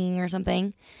like singing or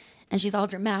something, and she's all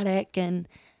dramatic, and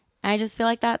I just feel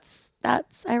like that's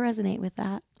I resonate with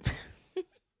that.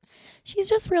 She's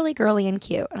just really girly and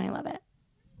cute, and I love it.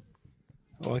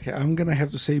 Okay, I'm gonna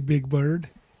have to say Big Bird.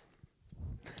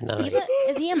 Nice.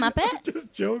 Is he a Muppet?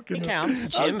 Just joking. It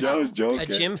counts. I'm just A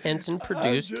joking. Jim Henson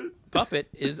produced just- puppet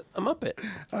is a Muppet.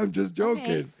 I'm just joking.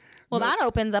 Okay. Well, that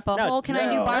opens up a hole. Can I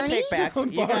do no, Barney? Take backs.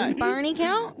 You got, Barney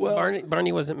count?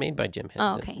 Barney wasn't made by Jim Henson.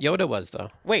 Oh, okay. Yoda was though.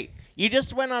 wait, you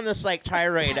just went on this like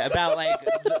tirade about like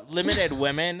limited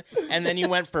women, and then you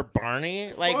went for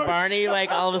Barney. Like Barney,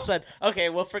 like all of a sudden. Okay,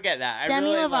 we'll forget that. I Demi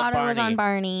really love Lovato was on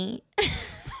Barney. Barney.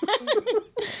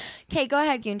 Okay, go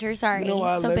ahead, Gunter. Sorry. You know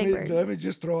what? So let, Big me, Bird. let me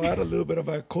just throw out a little bit of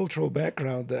a cultural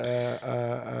background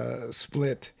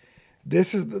split.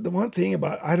 This is the one thing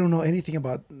about, I don't know anything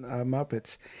about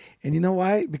Muppets. And you know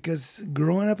why? Because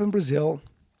growing up in Brazil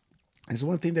is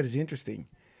one thing that is interesting.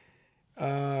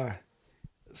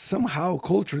 Somehow,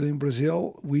 culturally in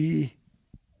Brazil, we,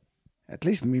 at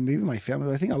least me, maybe my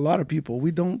family, I think a lot of people,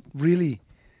 we don't really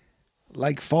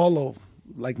like follow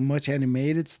like much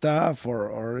animated stuff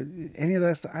or any of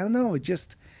that stuff. I don't know. It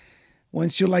just,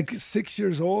 once you're like 6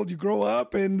 years old, you grow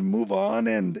up and move on,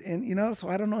 and you know. So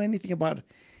I don't know anything about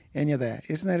any of that.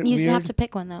 Isn't that You weird? should have to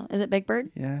pick one though. Is it Big Bird?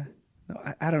 Yeah. No,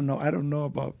 I don't know. I don't know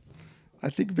about. I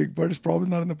think Big Bird is probably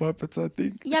not in the Muppets. I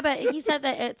think. Yeah, but he said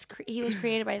that he was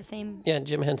created by the same. Yeah,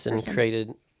 Jim Henson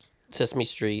created Sesame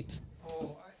Street.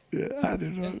 Yeah, I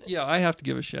don't know. Yeah, I have to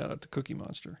give a shout out to Cookie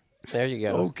Monster There you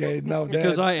go. Okay, now that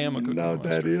because I am a Cookie now Monster.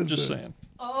 that is just the- saying.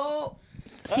 Oh,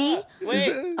 see?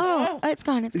 Wait, Oh, it's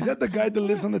gone. It's Is gone. that the guy that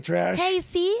lives on the trash? Hey,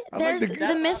 see? like There's the- the,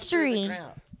 That's mystery.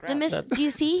 Do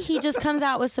you see? He just comes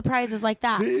out with surprises like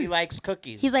that. he likes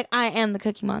cookies. He's like, I am the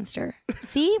Cookie Monster.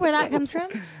 See where that comes from?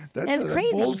 That's It's a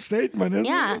crazy. bold statement, isn't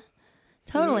Yeah, it?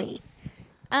 totally.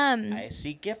 I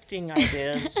see gifting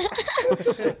ideas.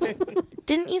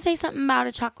 Didn't you say something about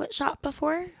a chocolate shop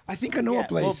before? I think I know a Yeah,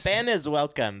 place. well, Ben is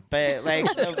welcome, but like,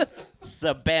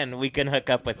 so Ben, we can hook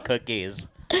up with cookies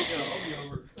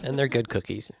And they're good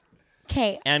cookies.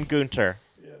 Okay, and Gunter.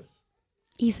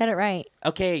 he said it right.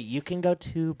 Okay, you can go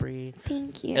too, Bree.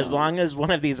 Thank you. As long as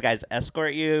one of these guys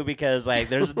escort you, because like,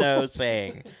 there's no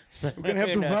saying. So We're gonna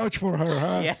have to vouch for her,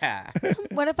 huh? Yeah,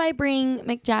 What if I bring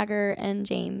Mick Jagger and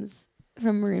James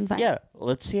from Maroon 5? yeah.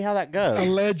 Let's see how that goes.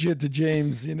 Alleged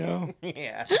James, you know.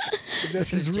 Yeah. That's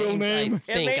his real James, name. I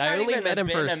think I only met him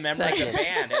for a a member of the second.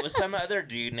 band. It was some other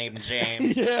dude named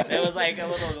James. Yeah. It was like a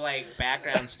little like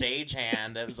background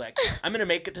stagehand. It was like, I'm gonna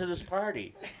make it to this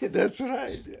party. That's right.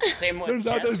 Same with Turns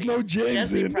out there's Jesse. no James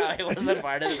Jesse in. probably wasn't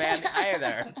part of the band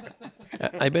either.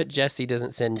 I bet Jesse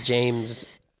doesn't send James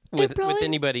with probably-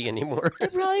 anybody anymore.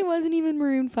 It probably wasn't even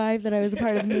Maroon 5 that I was a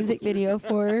part of the music video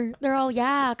for. They're all,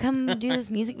 yeah, come do this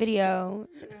music video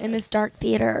in this dark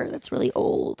theater that's really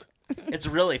old. It's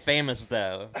really famous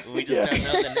though. We just don't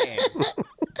know the name.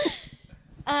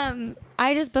 I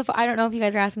don't know if you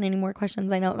guys are asking any more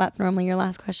questions. I know that's normally your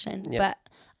last question, Yeah. but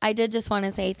I did just want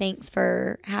to say thanks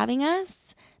for having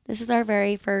us. This is our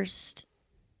very first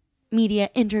media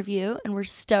interview, and we're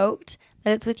stoked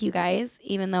that it's with you guys,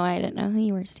 even though I didn't know who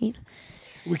you were, Steve.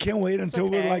 We can't wait until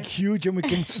we're okay. like huge and we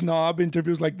can snob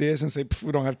interviews like this and say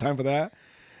we don't have time for that.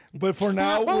 But for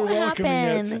now, That we're won't welcoming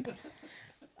happen. it.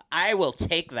 I will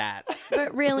take that.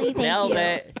 But really, thank Nailed you.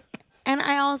 it. And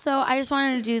I just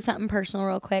wanted to do something personal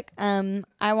real quick.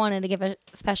 I wanted to give a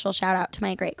special shout out to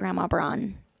my great grandma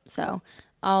Braun. So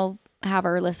I'll have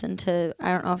her listen to,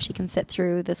 I don't know if she can sit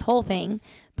through this whole thing,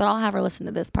 but I'll have her listen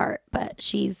to this part. But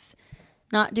she's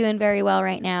not doing very well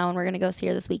right now, and we're going to go see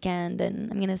her this weekend, and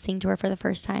I'm going to sing to her for the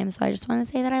first time. So I just want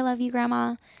to say that I love you,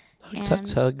 Grandma.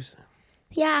 Hugs.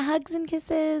 Yeah, hugs and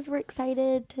kisses. We're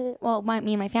excited to,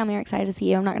 me and my family are excited to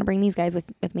see you. I'm not going to bring these guys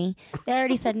with me. They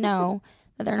already said no,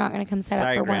 that they're not going to come set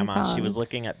Sorry, up for Grandma. one song. She was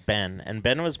looking at Ben, and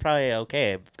Ben was probably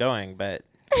okay going, but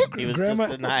he was Grandma-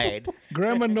 just denied.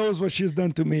 Grandma knows what she's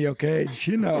done to me, okay?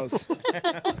 She knows.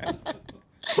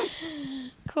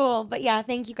 Cool. But yeah,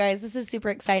 thank you guys. This is super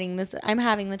exciting. I'm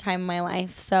having the time of my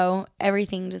life. So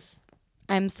everything just,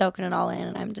 I'm soaking it all in,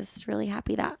 and I'm just really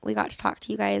happy that we got to talk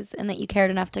to you guys and that you cared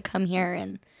enough to come here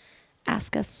and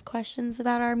ask us questions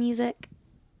about our music.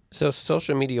 So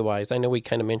social media wise, I know we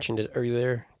kind of mentioned it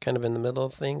earlier, kind of in the middle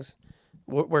of things.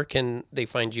 Where can they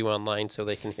find you online so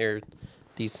they can hear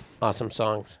these awesome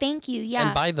songs Thank you. Yeah.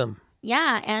 and buy them?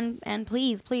 Yeah, and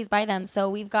please buy them. So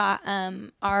we've got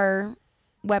our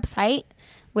website,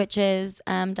 which is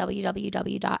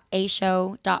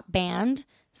www.ashow.band.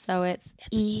 So it's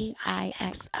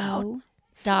EIXO.BAND.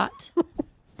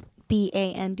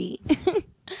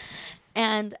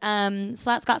 And so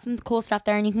that's got some cool stuff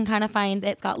there, and you can kind of find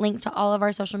it's got links to all of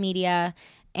our social media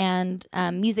and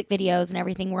music videos and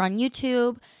everything. We're on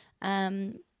YouTube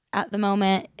at the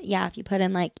moment. Yeah, if you put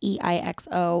in like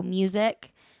EIXO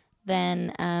music,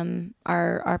 then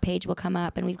our page will come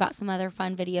up, and we've got some other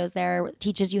fun videos there. It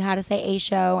teaches you how to say a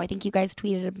show. I think you guys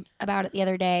tweeted about it the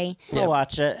other day. I'll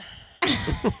watch it.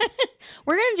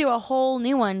 We're gonna do a whole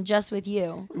new one just with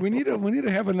you. We need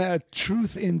to have a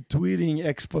truth in tweeting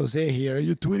expose here.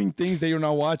 You're tweeting things that you're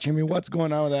not watching. I mean, what's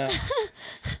going on with that?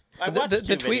 I watched The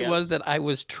 2 tweet videos. was that I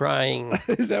was trying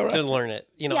Is that right? to learn it.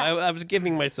 You know, Yeah. I was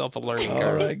giving myself a learning All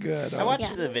curve. right, good. I watched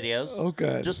Yeah. the videos.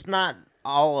 Okay. Just not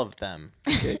all of them.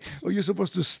 Okay. Well, you're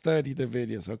supposed to study the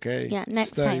videos, okay? Yeah,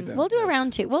 next Study time them, we'll do a yes.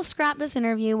 round 2. We'll scrap this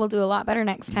interview. We'll do a lot better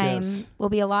next time. Yes. We'll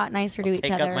be a lot nicer to each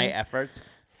Take other. up my efforts.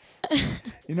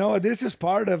 You know, this is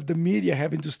part of the media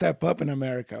having to step up in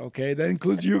America, okay? That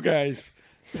includes you guys.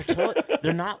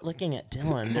 They're not looking at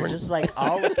Dylan. They're just like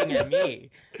all looking at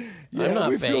me. Yeah, not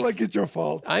we feel fake. like it's your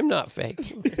fault. I'm not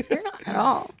fake. You're not at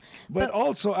all. But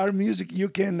also our music, you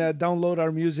can download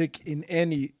our music in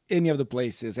any of the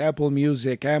places. Apple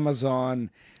Music, Amazon.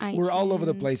 We're all over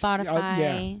the iTunes, place.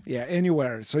 Spotify. Yeah,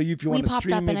 anywhere. So if you We want to popped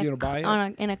stream up it, in you buy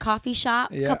it. in a coffee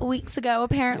shop a Yeah. couple weeks ago,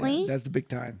 apparently, That's the big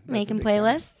time. That's the making big time.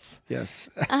 playlists. Yes.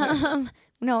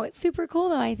 No, it's super cool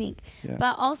though, I think. Yeah.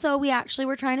 But also we actually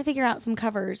were trying to figure out some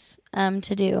covers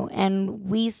to do, and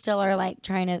we still are like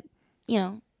trying to,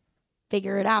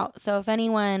 figure it out. So if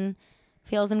anyone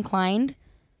feels inclined,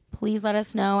 please let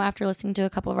us know after listening to a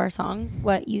couple of our songs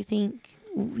what you think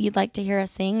you'd like to hear us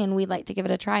sing, and we'd like to give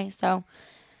it a try. So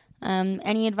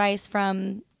any advice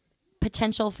from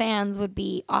potential fans would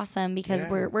be awesome, because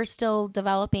Yeah. we're still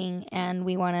developing, and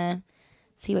we want to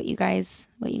see what you guys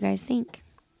think.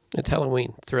 It's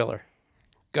Halloween Thriller.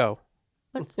 Go.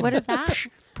 What is that?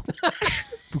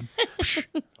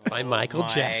 By Michael my-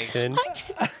 Jackson.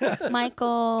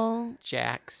 Michael.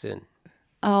 Jackson.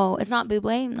 Oh, it's not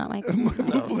Bublé. Not Michael.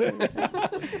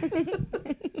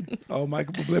 Oh,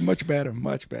 Michael Bublé, much better,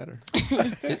 much better.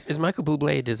 Is Michael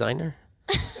Bublé a designer?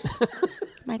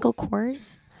 It's Michael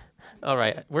Kors. All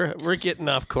right, we're getting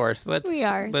off course. Let's We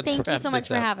are. Let's Thank you wrap so much this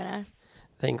for up. having us.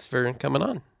 Thanks for coming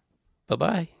on.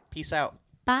 Bye-bye. Peace out.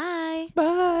 Bye.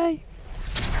 Bye.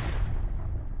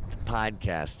 The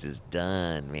podcast is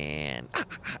done, man.